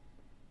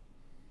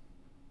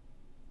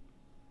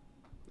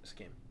 This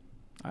game.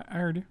 I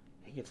heard you.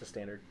 He gets a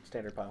standard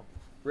pile.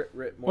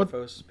 Rit,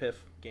 Morphos,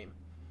 Piff, game.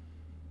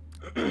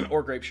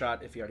 Or Grape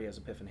Shot if he already has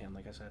a Piff in hand,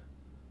 like I said.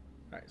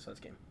 Alright, so that's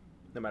game.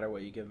 No matter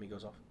what you give him, he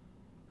goes off.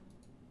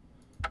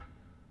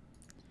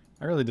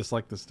 I really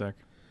dislike this deck.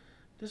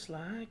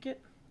 Dislike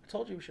it. I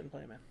told you we shouldn't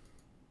play, man.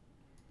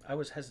 I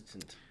was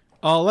hesitant.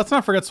 Let's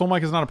not forget Soul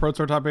Mike is not a Pro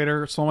Tour top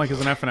 8er. Soul Mike is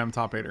an FNM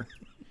top 8er.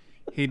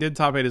 He did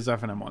top 8 his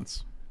FNM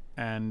once.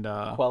 And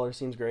Queller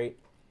seems great.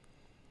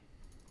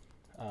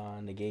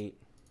 Negate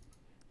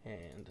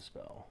and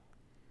Dispel.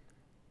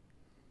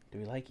 Do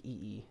we like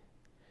EE?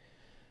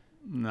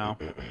 No.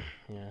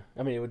 Yeah.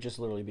 I mean, it would just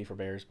literally be for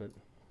bears, but...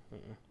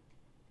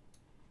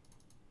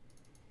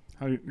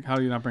 How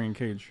do you not bring in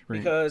Cage?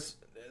 Because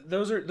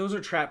those are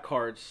trap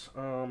cards.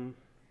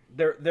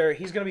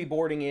 He's going to be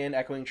boarding in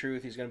Echoing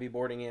Truth. He's going to be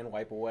boarding in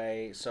Wipe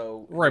Away.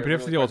 So right, but you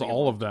have to deal with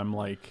all of them.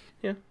 Like,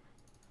 yeah,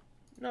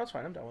 no, it's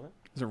fine. I'm done with it.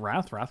 Is it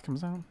Wrath? Wrath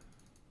comes out.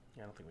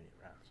 Yeah, I don't think we need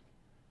Wrath.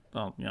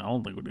 Oh yeah, I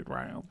don't think we need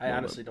Wrath. I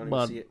honestly don't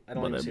even see it. I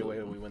don't even see a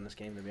way we win this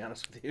game, to be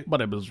honest with you.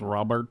 But it was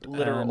Robert,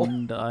 Literal.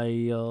 and I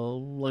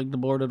like the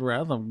boarded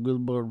Wrath. I'm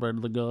good board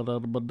ready to go out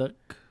of my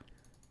deck.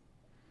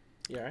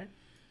 You all right?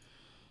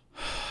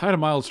 I had a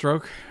mild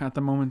stroke at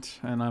the moment,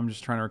 and I'm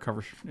just trying to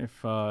recover.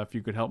 If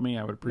you could help me,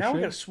 I would appreciate it.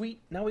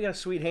 Now we got a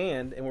sweet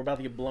hand, and we're about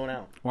to get blown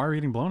out. Why are we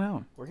getting blown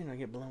out? We're gonna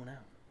get blown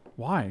out.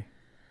 Why?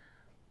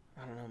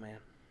 I don't know, man.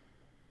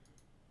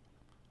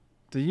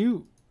 Are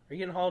you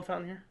getting Hallowed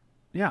Fountain here?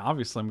 Yeah,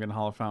 obviously I'm getting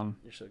Hallowed Fountain.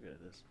 You're so good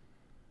at this.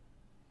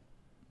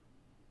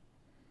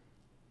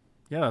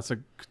 Yeah, that's a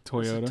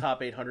Toyota. This is a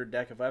top 800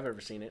 deck if I've ever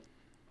seen it.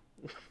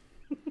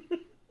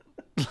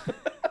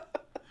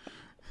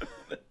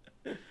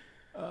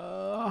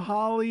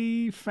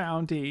 Holly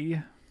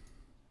Founty.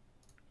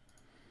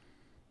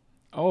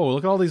 Oh,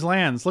 look at all these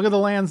lands. Look at the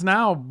lands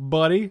now,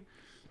 buddy.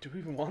 Do we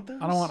even want those?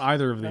 I don't want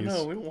either of these.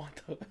 No, we don't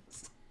want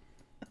those.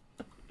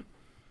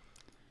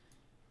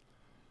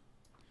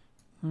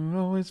 It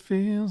always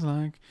feels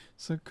like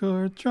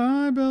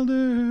Sakura-Tribe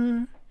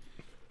Elder.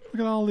 Look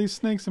at all these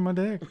snakes in my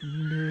deck.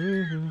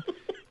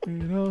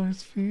 It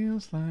always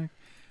feels like I'm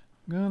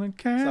gonna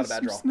cast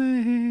some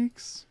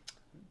snakes.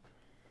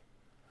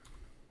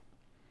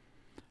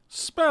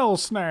 Spell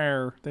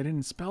Snare. They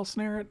didn't Spell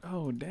Snare it?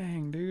 Oh,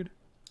 dang, dude.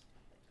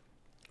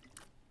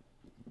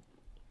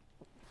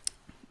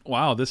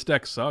 Wow, this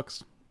deck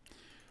sucks.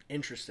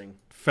 Interesting.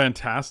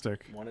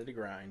 Fantastic. Wanted to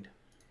grind.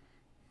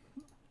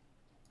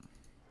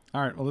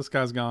 All right, well, this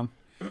guy's gone.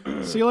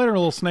 See you later,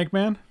 little snake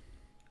man.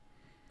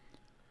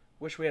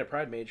 Wish we had a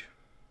Pridemage.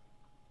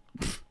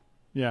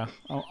 Yeah,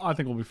 I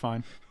think we'll be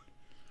fine.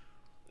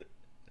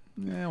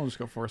 Yeah, we'll just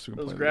go for it. So we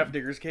can Those play Graph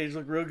Digger's Cage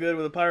look real good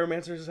with a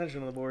Pyromancer's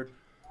Ascension on the board.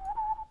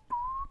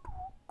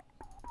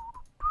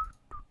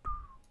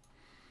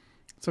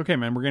 It's okay,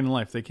 man. We're gaining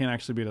life. They can't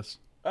actually beat us.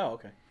 Oh,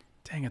 okay.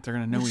 Dang it, they're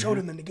going to know we we showed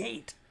him the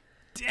negate.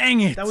 Dang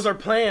it. That was our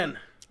plan.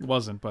 It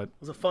wasn't, but... It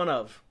was a fun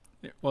of.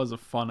 It was a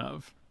fun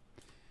of.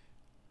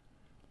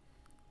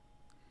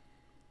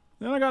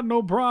 Then I got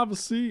no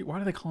privacy. Why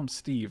do they call him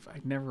Steve? I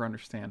never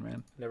understand,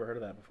 man. Never heard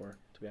of that before,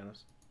 to be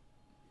honest.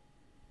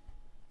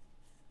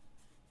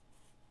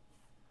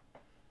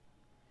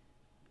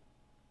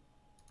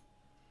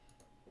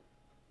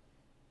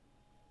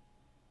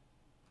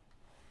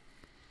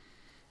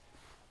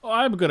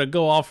 I'm gonna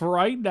go off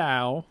right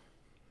now.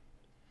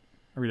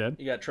 Are we dead?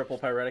 You got triple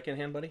Pyretic in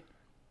hand, buddy?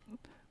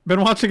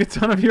 Been watching a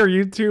ton of your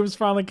YouTubes,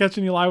 finally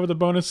catching you live with a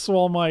bonus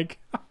swole mic.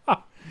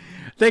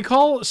 They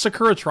call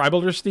Sakura-Tribe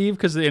Elder Steve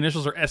because the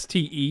initials are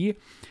STE,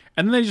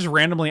 and then they just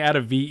randomly add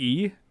a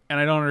VE, and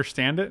I don't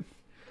understand it.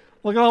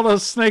 Look at all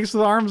those snakes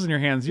with arms in your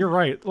hands. You're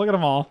right. Look at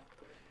them all.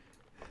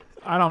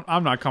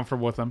 I'm not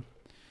comfortable with them.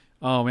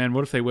 Oh man,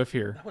 what if they whiff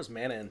here? That was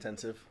mana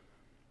intensive.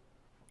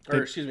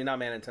 Or excuse me, not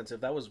mana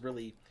intensive. That was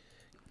really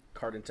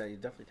card intensive.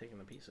 You're definitely taking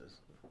the pieces.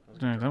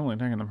 Definitely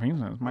taking the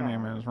pieces. My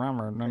name is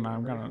Robert, and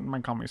I'm gonna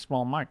might call me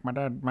Swole Mike. My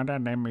dad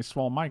named me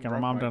Swole Mike, and my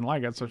mom didn't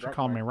like it, so she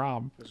called me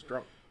Rob. It's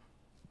drunk.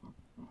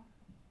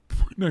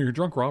 No, you're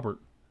drunk, Robert.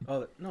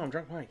 Oh no, I'm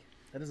drunk, Mike.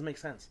 That doesn't make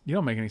sense. You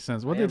don't make any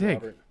sense. What did they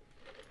take? Robert.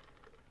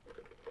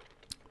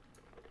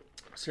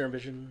 Serum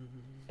Vision.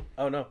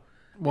 Oh no.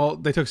 Well,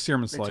 they took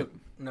Serum and Slight.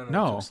 No.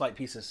 No. They took Slight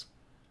pieces.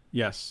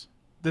 Yes.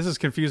 This is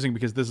confusing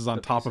because this is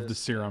on top of the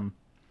pieces. Serum.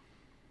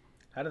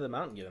 How did the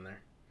mountain get in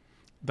there?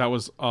 That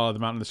was the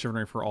Mountain of the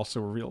Shivering for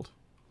also revealed.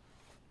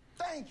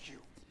 Thank you.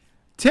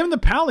 Tim the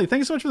Pally, thank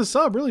you so much for the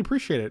sub. Really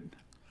appreciate it.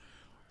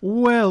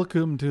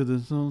 Welcome to the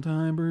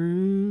Sultai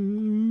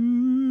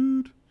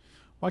Brood.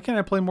 Why can't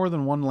I play more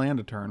than one land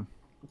a turn?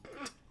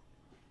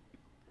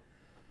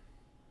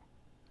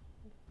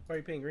 Why are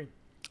you paying green?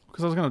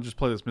 Because I was going to just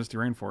play this Misty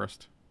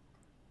Rainforest.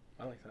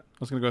 I like that. I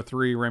was going to go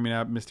 3,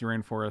 Ramunap, Misty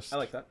Rainforest. I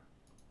like that.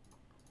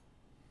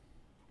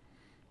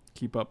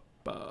 Keep up.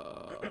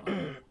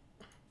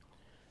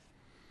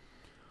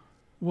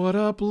 What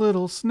up,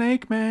 little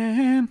snake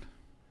man?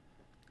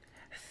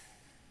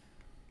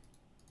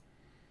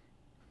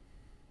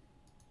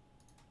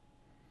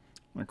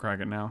 I'm going to crack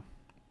it now.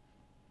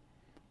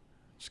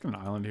 Just got an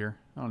island here.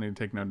 I don't need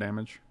to take no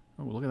damage.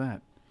 Oh, look at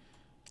that.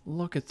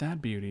 Look at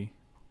that beauty.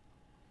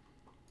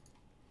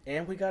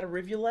 And we got a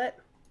Rivulet.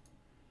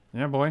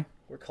 Yeah, boy.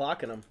 We're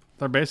clocking them.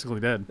 They're basically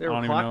dead. They were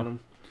I don't clocking even know.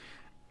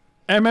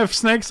 them. MF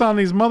snakes on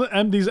these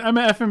these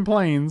MFing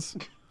planes.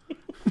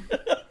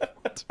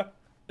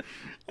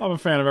 I'm a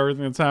fan of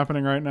everything that's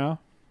happening right now.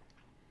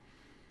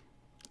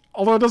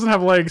 Although it doesn't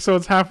have legs, so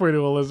it's halfway to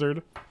a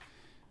lizard.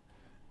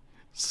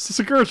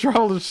 Sakura-Tribe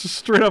Elder is just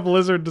straight up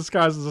lizard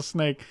disguised as a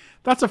snake.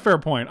 That's a fair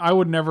point. I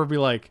would never be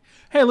like,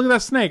 hey, look at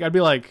that snake. I'd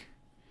be like,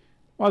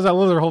 why is that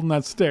lizard holding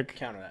that stick?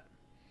 Counter that.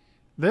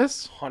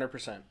 This?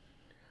 100%.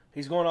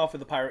 He's going off with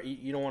the pirate.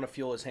 You don't want to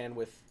fuel his hand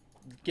with...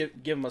 Give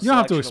him a You don't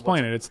have to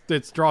explain it.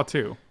 It's draw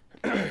 2.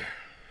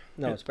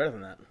 No, it's better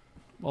than that.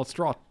 Well, it's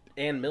draw...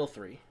 And mill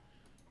 3.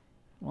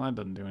 Well, that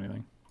doesn't do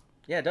anything.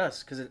 Yeah, it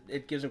does, because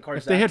it gives him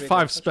cards... If they hit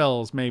 5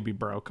 spells, maybe,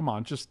 bro. Come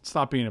on, just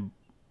stop being a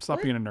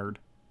nerd.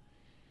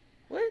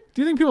 What?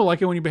 Do you think people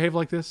like it when you behave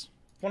like this?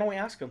 Why don't we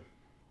ask him?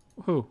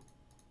 Who?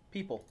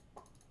 People.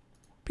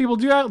 People,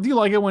 do you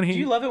like it when he... Do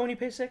you love it when you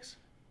pay 6?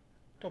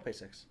 Don't pay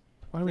 6.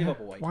 Why do Leave up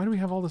a white. Why do we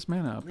have all this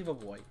mana up? Leave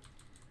up a white.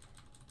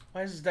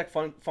 Why is this deck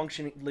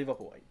functioning? Leave up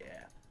a white.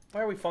 Yeah.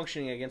 Why are we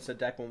functioning against a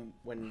deck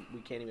when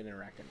we can't even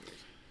interact anyways?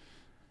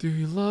 Do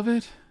you love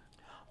it?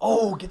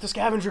 Oh, get the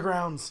Scavenger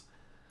Grounds.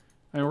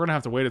 I mean, we're gonna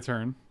have to wait a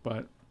turn,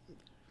 but...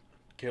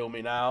 Kill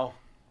me now.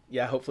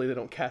 Yeah, hopefully they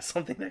don't cast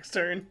something next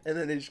turn, and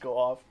then they just go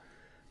off.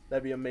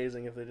 That'd be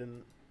amazing if they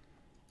didn't.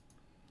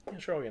 Yeah,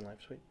 sure, I'll gain life.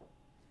 Sweet.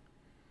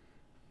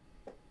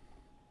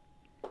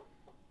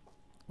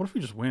 What if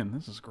we just win?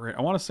 This is great.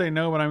 I want to say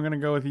no, but I'm gonna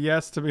go with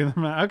yes to be the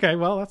man. Okay,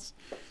 well, that's...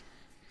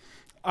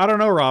 I don't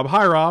know, Rob.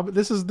 Hi, Rob.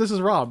 This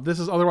is Rob. This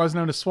is otherwise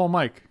known as Swole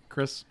Mike.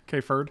 Chris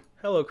K. Ferd.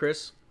 Hello,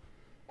 Chris.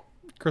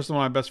 Chris is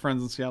one of my best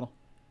friends in Seattle.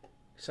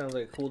 Sounds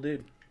like a cool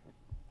dude.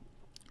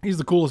 He's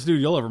the coolest dude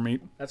you'll ever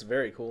meet. That's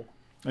very cool.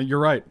 You're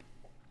right.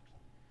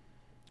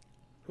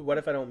 What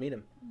if I don't meet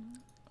him?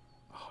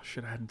 Oh,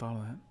 shit, I hadn't thought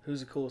of that. Who's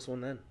the coolest one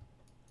then?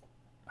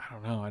 I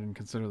don't know. I didn't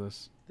consider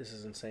this. This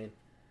is insane.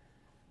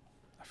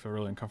 I feel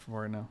really uncomfortable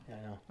right now. Yeah,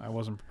 I know. I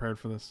wasn't prepared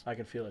for this. I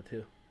can feel it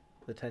too.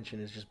 The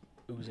tension is just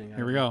oozing out.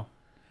 Here we go.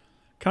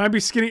 Can I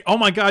be skinny? Oh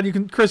my god, you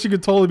can, Chris, you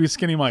could totally be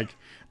Skinny Mike.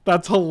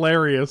 That's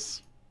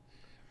hilarious.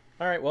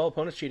 Alright, well,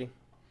 opponent's cheating.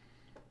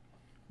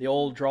 The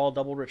old draw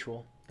double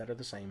ritual that are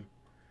the same.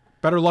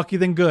 Better lucky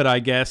than good, I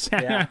guess.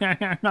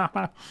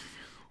 Yeah.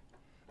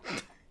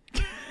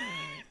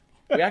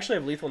 We actually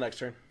have lethal next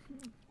turn.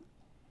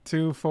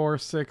 2, 4,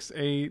 6,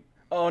 8.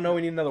 Oh no,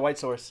 we need another white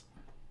source.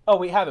 Oh,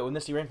 we have it with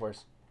Misty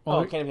Rainforest.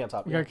 Well, Canopy on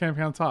top. We got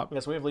Canopy on top.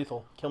 Yes, we have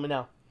lethal. Kill me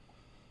now.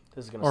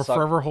 This is gonna Or suck.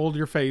 forever hold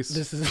your face.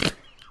 This is...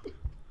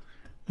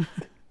 I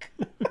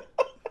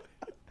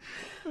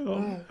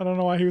don't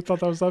know why he thought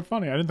that was that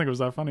funny. I didn't think it was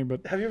that funny,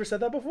 but... Have you ever said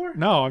that before?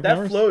 No, I've that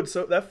never...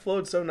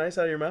 flowed so nice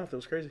out of your mouth. It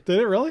was crazy. Did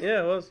it really?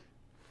 Yeah, it was.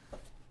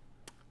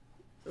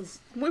 It's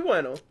muy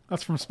bueno.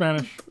 That's from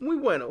Spanish. Muy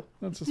bueno.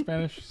 That's a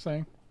Spanish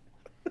saying.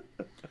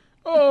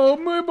 Oh,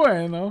 muy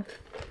bueno.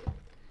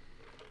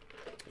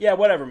 Yeah,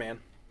 whatever, man.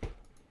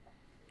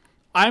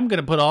 I'm going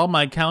to put all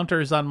my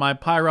counters on my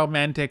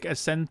Pyromantic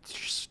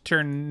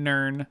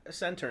Ascenturnern.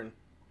 Centurn.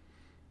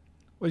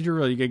 What's your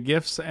rule? You get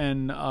gifts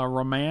and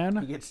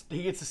Roman?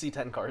 He gets to see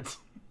 10 cards.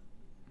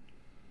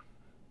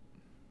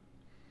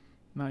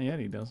 Not yet,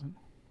 he doesn't.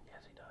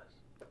 Yes, he does.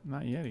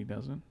 Not yet, he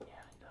doesn't. Yeah,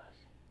 he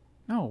does.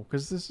 No,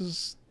 because this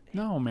is...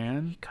 No,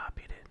 man. He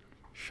copied it.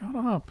 Shut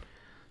up.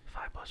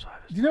 5 + 5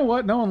 is... Do you know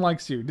what? No one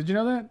likes you. Did you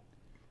know that?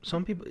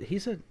 Some people...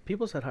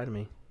 People said hi to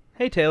me.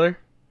 Hey, Taylor.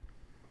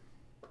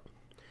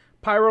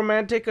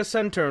 Pyromantic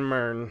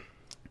Ascenturnern.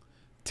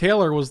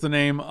 Taylor was the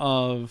name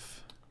of...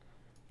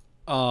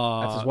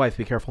 That's his wife.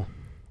 Be careful.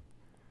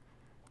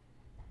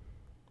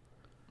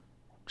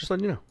 Just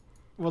letting you know.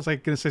 Was I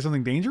going to say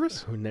something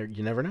dangerous? You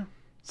never know.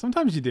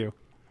 Sometimes you do.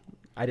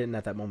 I didn't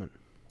at that moment.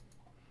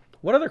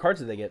 What other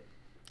cards did they get?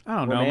 I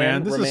don't know,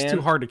 man. This is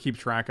too hard to keep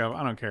track of.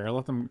 I don't care.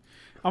 Let them...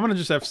 I'm going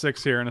to just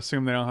F6 here and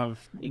assume they don't have...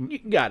 You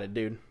got it,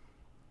 dude.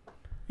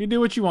 You do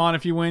what you want.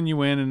 If you win, you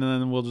win, and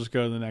then we'll just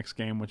go to the next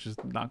game, which is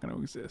not going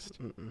to exist.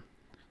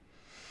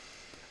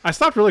 I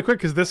stopped really quick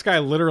because this guy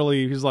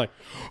literally, he's like...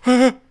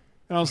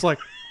 And I was like,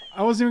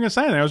 I wasn't even going to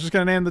say anything. I was just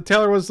going to name... The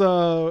Taylor was...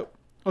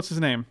 what's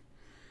his name?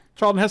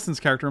 Charlton Heston's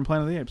character in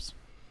Planet of the Apes.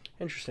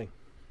 Interesting.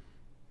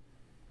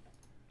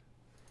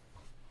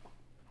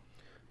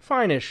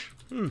 Fine-ish.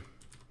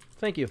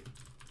 Thank you.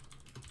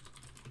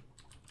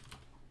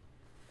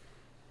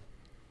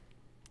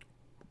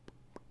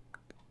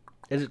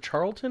 Is it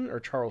Charlton or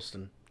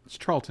Charleston? It's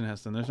Charlton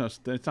Heston. There's no...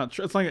 It's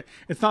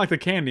not like the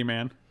Candy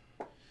Man.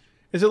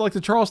 Is it like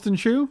the Charleston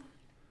Chew?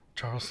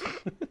 Charleston.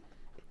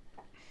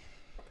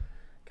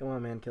 Come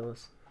on, man. Kill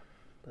us.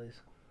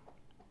 Please.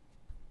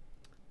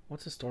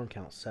 What's the storm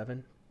count?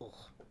 7? Ugh.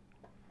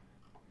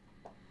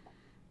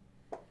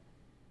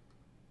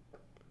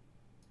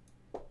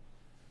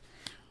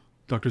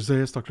 Dr.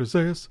 Zaius, Dr.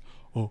 Zaius.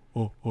 Oh,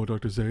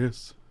 Dr.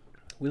 Zaius.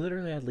 We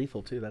literally had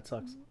lethal, too. That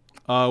sucks.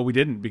 We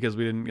didn't because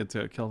we didn't get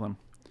to kill them.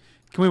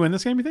 Can we win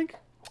this game, you think?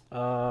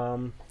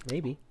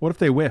 Maybe. What if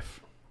they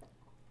whiff?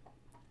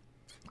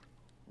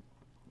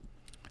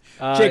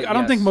 Jake, I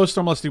don't think most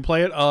Stormless do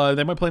play it.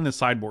 They might play in the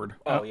sideboard.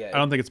 Oh, yeah. I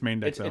don't think it's main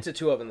deck, though. It's a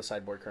 2-of in the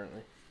sideboard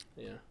currently.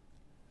 Yeah.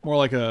 More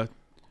like a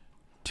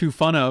 2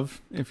 fun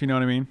of, if you know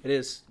what I mean. It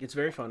is. It's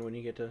very fun when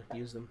you get to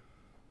use them.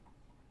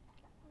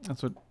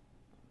 That's what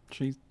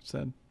she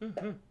said.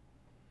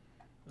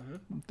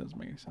 It doesn't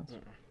make any sense.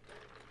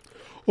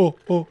 Oh,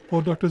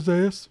 Dr.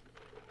 Zaius.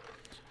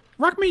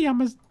 Rock me,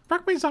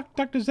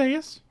 Dr.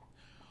 Zaius.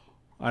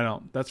 I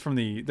don't. That's from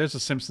the. There's a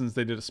Simpsons.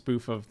 They did a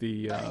spoof of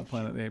the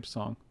Planet of the Apes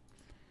song.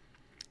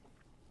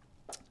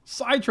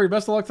 Side trade.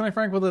 Best of luck tonight,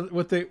 Frank. Will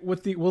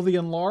the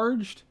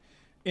enlarged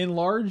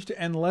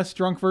and less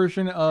drunk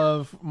version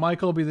of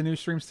Michael be the new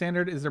stream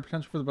standard? Is there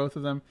potential for the both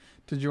of them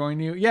to join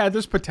you? Yeah,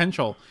 there's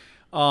potential.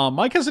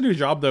 Mike has a new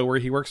job though, where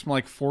he works from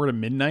like 4 to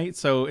midnight,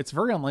 so it's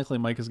very unlikely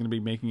Mike is going to be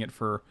making it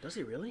for. Does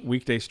he really?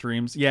 Weekday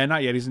streams? Yeah,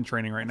 not yet. He's in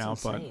training right now,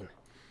 insane.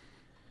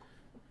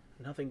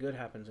 But nothing good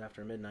happens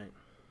after midnight.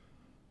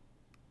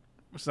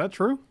 Is that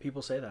true?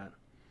 People say that.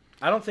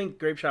 I don't think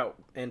Grape Shot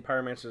and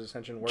Pyromancer's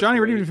Ascension work. Johnny,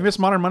 if you missed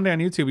Modern Monday on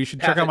YouTube, you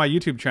should check out my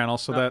YouTube channel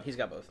so that he's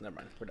got both. Never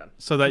mind, we're done.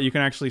 So that you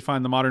can actually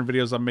find the modern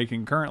videos I'm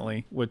making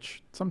currently,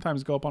 which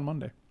sometimes go up on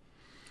Monday.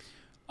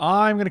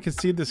 I'm going to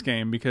concede this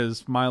game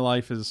because my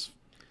life is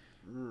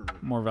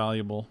more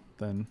valuable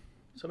than.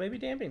 So maybe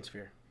Damping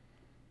Sphere.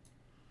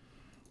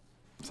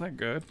 Is that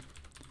good?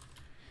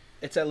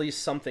 It's at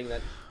least something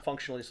that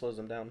functionally slows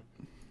them down.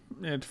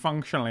 It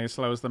functionally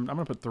slows them. I'm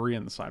going to put 3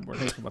 in the sideboard.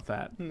 How about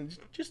that?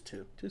 Just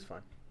 2. 2's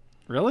fine.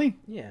 Really?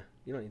 Yeah,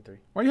 you don't need 3.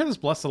 Why do you have this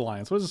Blessed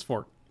Alliance? What is this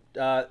for?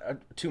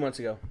 2 months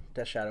ago.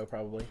 Death Shadow,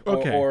 probably.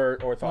 Okay. Or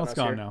Thought well, it's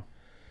gone now.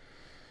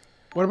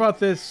 What about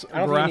this I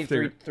don't Grafter? think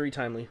you need 3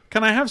 timely.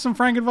 Can I have some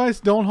Frank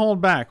advice? Don't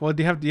hold back. Well,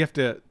 do you have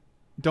to...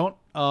 Don't...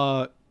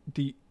 are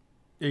you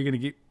going to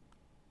get...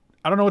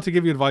 I don't know what to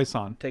give you advice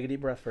on. Take a deep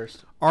breath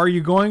first. Are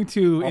you going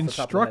to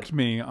instruct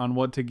me on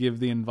what to give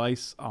the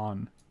advice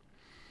on?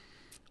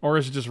 Or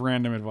is it just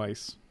random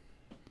advice?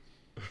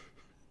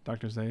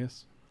 Dr.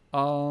 Zaius?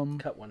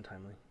 Cut 1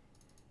 timely.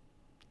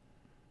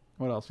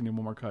 What else? You need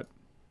one more cut.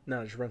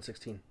 No, just run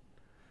 16.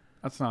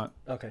 That's not...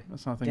 Okay.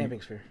 That's not the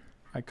Damping Sphere.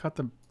 I cut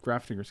the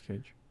Grafdigger's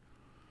Cage.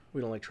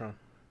 We don't like Tron.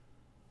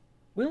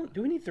 Do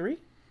we need 3?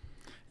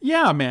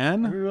 Yeah,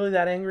 man. Are we really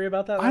that angry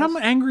about that? I'm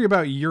angry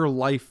about your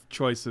life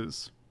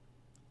choices.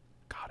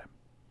 Got him.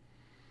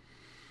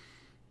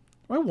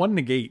 Why 1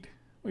 negate?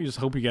 We just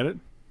hope you get it.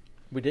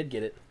 We did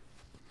get it.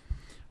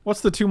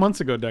 What's the 2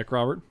 months ago deck,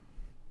 Robert?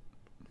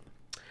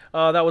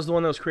 That was the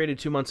one that was created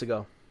 2 months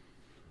ago.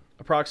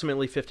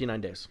 Approximately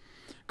 59 days.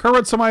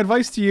 Kerwood, so my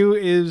advice to you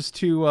is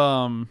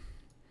to,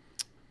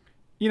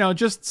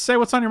 just say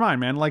what's on your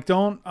mind, man. Like,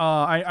 don't,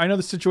 I know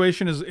the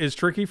situation is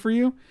tricky for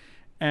you,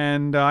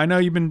 and I know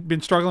you've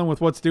been struggling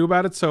with what to do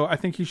about it, so I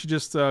think you should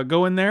just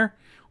go in there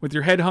with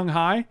your head hung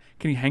high.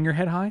 Can you hang your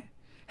head high?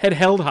 Head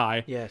held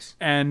high. Yes.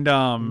 And,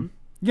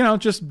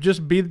 just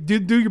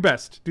do your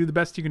best. Do the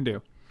best you can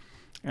do.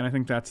 And I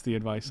think that's the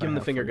advice. Give him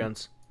the finger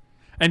guns.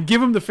 And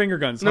give him the finger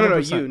guns. No,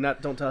 you.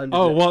 Don't tell him to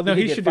do that. Well, no,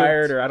 he should get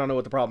fired, or I don't know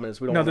what the problem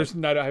is. We don't.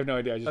 I have no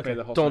idea. I just made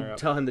the whole Don't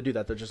tell him to do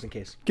that, though, just in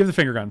case. Give the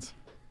finger guns.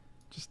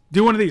 Just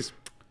do one of these.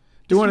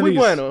 Do one of these.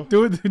 Bueno.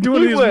 Do one of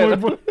these.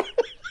 Bueno.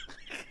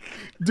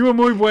 Do a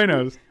muy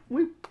buenos.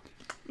 Muy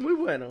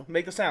bueno.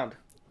 Make the sound.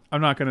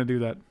 I'm not going to do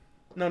that.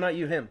 No, not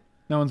you, him.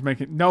 No one's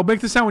making... No, make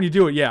the sound when you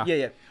do it, yeah.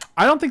 Yeah.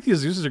 I don't think the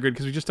Azuzas are good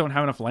because we just don't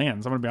have enough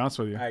lands. I'm going to be honest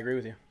with you. I agree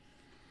with you.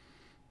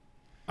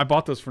 I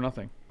bought those for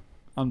nothing.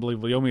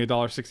 Unbelievable. You owe me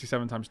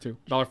 $1.67 times 2.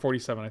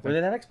 $1.47, I think. Were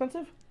they that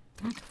expensive?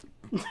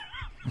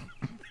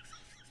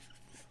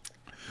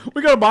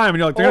 We got to buy them. And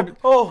you're like, they're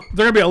going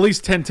to be at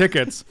least 10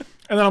 tickets.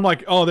 And then I'm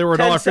like, oh, they were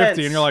 $1.50.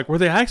 And you're like, were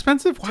they that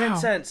expensive? Wow. 10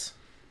 cents.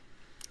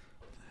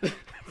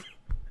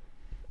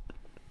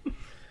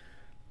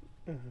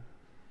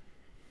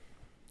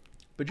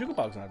 Bajuka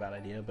Bog's not a bad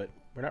idea, but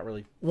we're not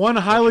really... One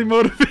highly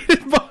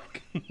motivated bug.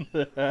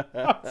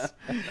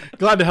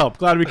 Glad to help.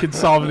 Glad we could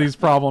solve these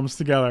problems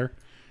together.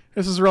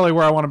 This is really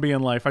where I want to be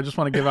in life. I just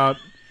want to give out...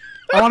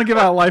 I want to give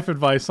out life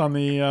advice on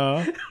the...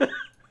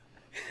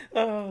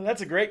 Oh, that's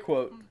a great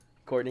quote,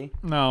 Courtney.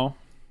 No.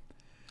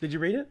 Did you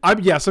read it?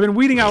 Yes, I've been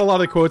weeding out a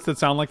lot of quotes that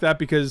sound like that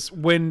because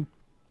when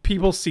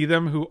people see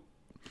them who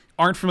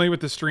aren't familiar with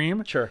the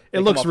stream, it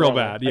looks real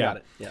bad. Yeah.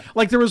 Yeah.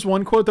 Like there was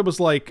one quote that was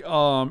like,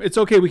 it's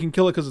okay, we can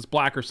kill it because it's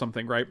black or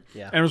something, right?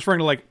 Yeah. And it was referring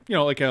to like,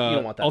 like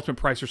a ultimate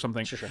price or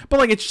something. Sure. But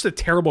like it's just a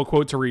terrible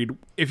quote to read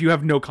if you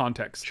have no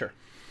context. Sure.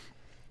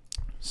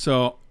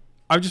 So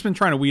I've just been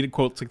trying to weed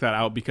quotes like that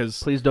out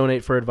because... Please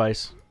donate for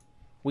advice.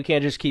 We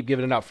can't just keep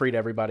giving it out free to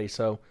everybody,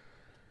 so...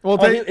 Well,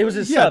 it was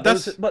his sub.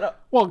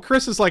 Well,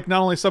 Chris is like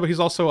not only sub, but he's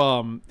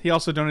also he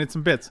also donated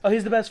some bits. Oh,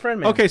 he's the best friend,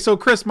 man. Okay, so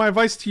Chris, my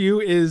advice to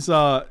you is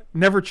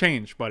never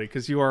change, buddy,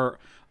 because you are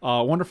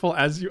wonderful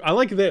as you. I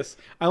like this.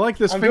 I like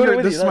this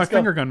finger. This is my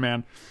finger gun,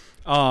 man.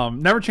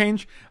 Never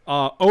change.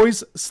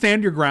 Always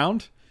stand your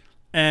ground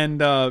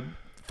and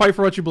fight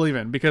for what you believe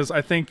in, because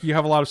I think you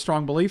have a lot of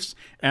strong beliefs,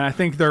 and I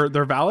think they're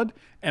valid,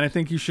 and I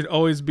think you should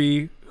always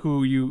be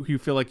who you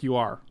feel like you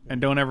are,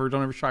 and don't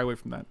ever shy away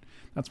from that.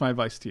 That's my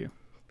advice to you.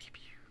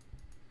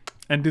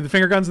 And do the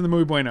finger guns and the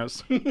muy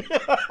buenos.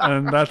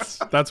 And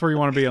that's where you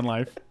want to be in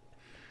life.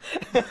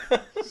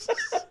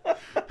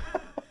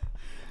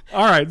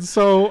 All right,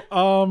 so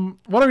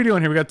what are we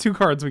doing here? We got 2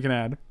 cards we can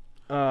add.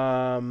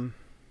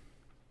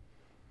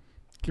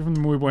 Give him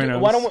the muy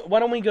buenos. Why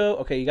don't we go?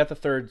 Okay, you got the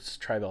third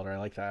Tribe Elder. I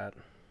like that.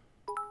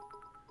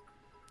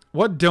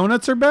 What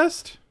donuts are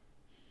best?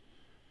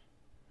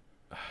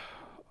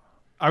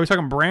 Are we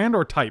talking brand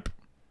or type?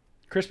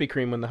 Krispy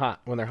Kreme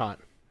when they're hot.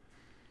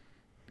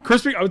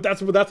 Krispy. Oh,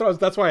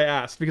 that's why I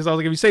asked, because I was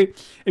like,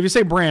 if you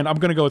say brand, I'm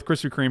gonna go with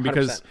Krispy Kreme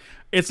because 100%.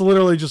 it's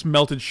literally just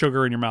melted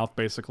sugar in your mouth,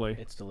 basically.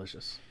 It's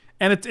delicious.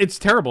 And it's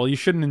terrible. You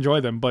shouldn't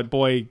enjoy them, but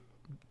boy,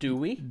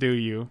 do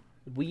you?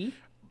 We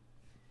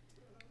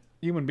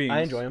Human beings. I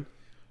enjoy them.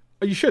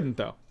 You shouldn't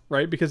though,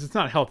 right? Because it's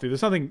not healthy.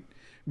 There's nothing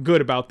good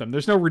about them.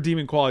 There's no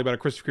redeeming quality about a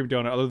Krispy Kreme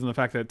donut other than the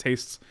fact that it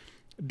tastes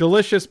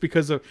delicious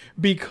because of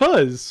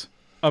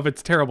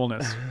its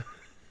terribleness.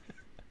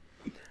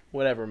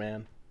 Whatever,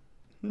 man.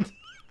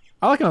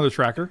 I like another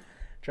tracker.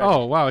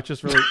 Oh wow, it's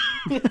just really.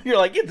 You're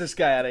like, get this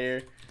guy out of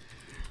here.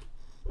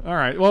 All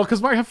right. Well,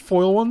 because I have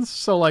foil ones,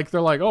 so like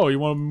they're like, oh, you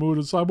want to move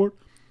to the sideboard?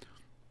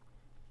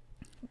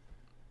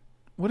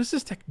 What is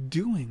this deck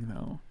doing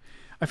though?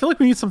 I feel like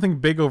we need something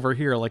big over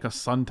here, like a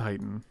Sun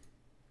Titan.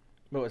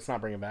 Well, it's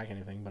not bringing back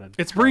anything, but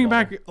it's bringing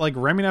back like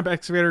Ramunap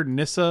Excavator,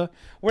 Nissa,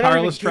 We're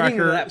Tireless not even getting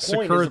to Tracker, that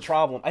point Sakura. is the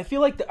problem. I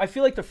feel like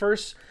the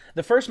first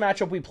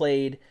matchup we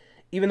played,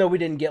 even though we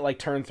didn't get like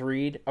turn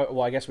 3'd,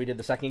 well, I guess we did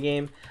the second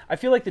game. I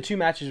feel like the 2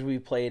 matches we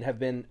played have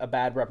been a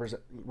bad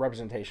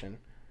representation.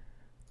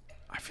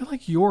 I feel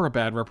like you're a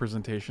bad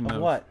representation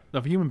of what?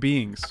 Of human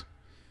beings.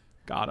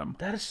 Got him.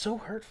 That is so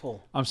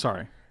hurtful. I'm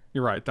sorry.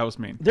 You're right. That was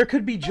mean. There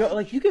could be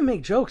like you can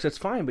make jokes. That's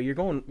fine, but you're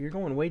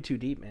going way too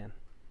deep, man.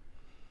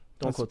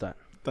 Don't quote that.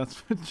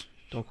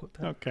 Don't quote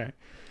that. Okay.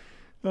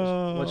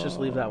 Let's just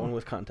leave that one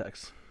with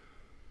context.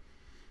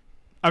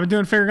 I've been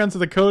doing finger guns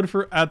at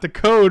the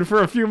code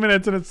for a few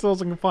minutes and it still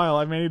doesn't compile.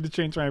 I may need to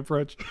change my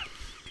approach.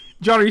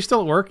 John, are you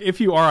still at work?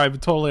 If you are, I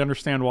would totally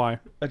understand why.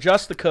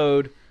 Adjust the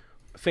code,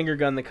 finger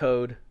gun the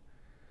code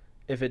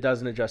if it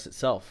doesn't adjust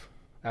itself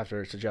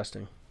after it's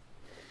adjusting.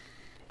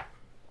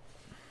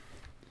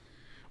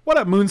 What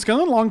up,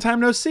 Moonskeleton? Long time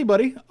no see,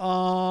 buddy.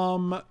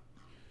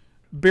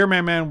 Beer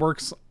Man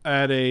works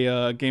at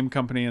a game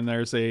company, and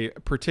there's a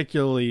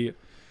particularly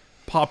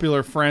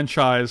popular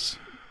franchise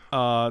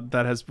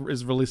that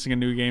is releasing a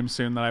new game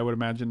soon that I would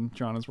imagine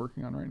John is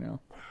working on right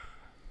now.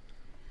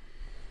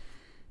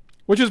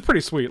 Which is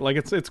pretty sweet. Like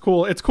it's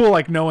cool. It's cool,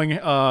 like knowing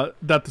that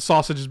the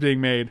sausage is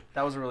being made.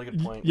 That was a really good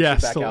point. Yeah,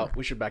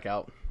 we should back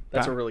out.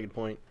 That's a really good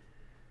point.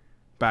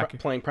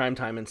 Playing Prime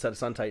Time instead of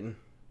Sun Titan.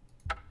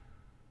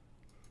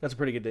 That's a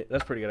pretty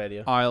good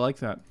idea. I like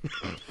that.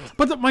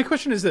 But my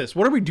question is this: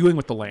 what are we doing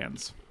with the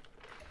lands?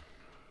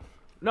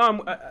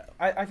 No,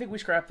 I think we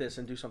scrap this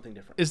and do something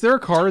different. Is there a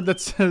card that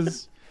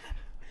says?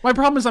 My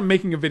problem is I'm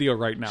making a video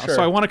right now, Sure.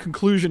 so I want a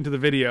conclusion to the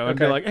video and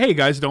be like, "Hey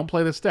guys, don't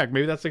play this deck."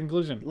 Maybe that's the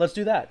conclusion. Let's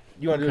do that.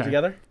 You want to do it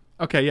together?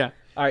 Okay, yeah.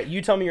 All right,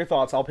 you tell me your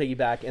thoughts. I'll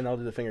piggyback and I'll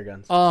do the finger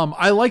guns.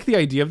 I like the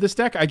idea of this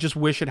deck. I just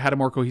wish it had a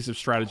more cohesive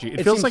strategy.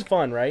 It feels seems like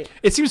fun, right?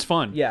 It seems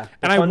fun. Yeah,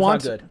 and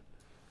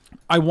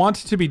I want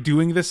to be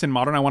doing this in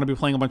Modern. I want to be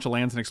playing a bunch of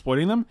lands and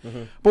exploiting them,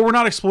 but we're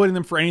not exploiting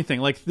them for anything.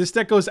 Like this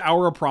deck goes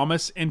Hour of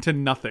Promise into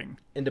nothing.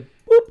 Into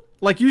boop.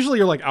 Like usually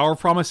you're like Hour of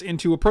Promise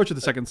into Approach of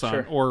the Second Sun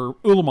Sure. or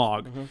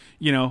Ulamog,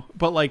 you know.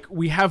 But like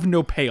we have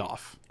no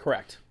payoff.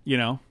 Correct. You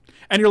know,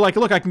 and you're like,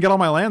 look, I can get all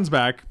my lands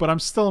back, but I'm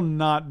still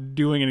not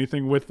doing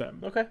anything with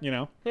them. Okay. You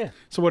know. Yeah.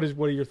 So what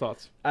are your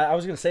thoughts? I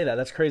was gonna say that.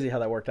 That's crazy how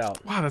that worked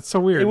out. Wow, that's so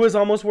weird. It was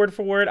almost word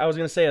for word. I was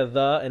gonna say a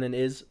the and an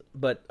is,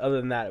 but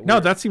other than that, no,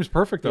 that seems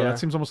perfect though. Yeah. That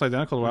seems almost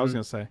identical to what I was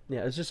gonna say.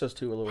 Yeah, it's just those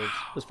 2 little words.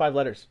 It was 5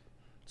 letters,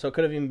 so it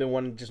could have even been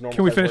one just normal.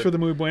 Can we finish with the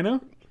Muy Bueno?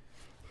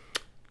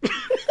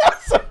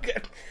 That's so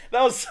good.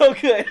 That was so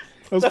good.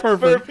 That was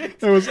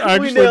perfect. It was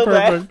actually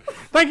perfect.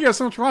 Thank you guys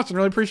so much for watching.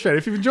 Really appreciate it.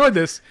 If you've enjoyed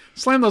this,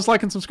 slam those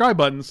like and subscribe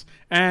buttons,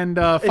 and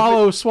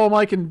follow Swole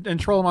Mike and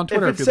troll him on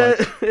Twitter if you'd like.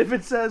 If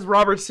it says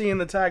Robert C in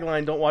the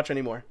tagline, don't watch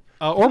anymore.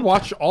 Or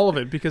watch all of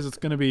it because it's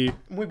going to be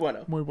Muy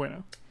bueno. Muy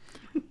Bueno.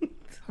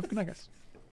 Have a good night, guys.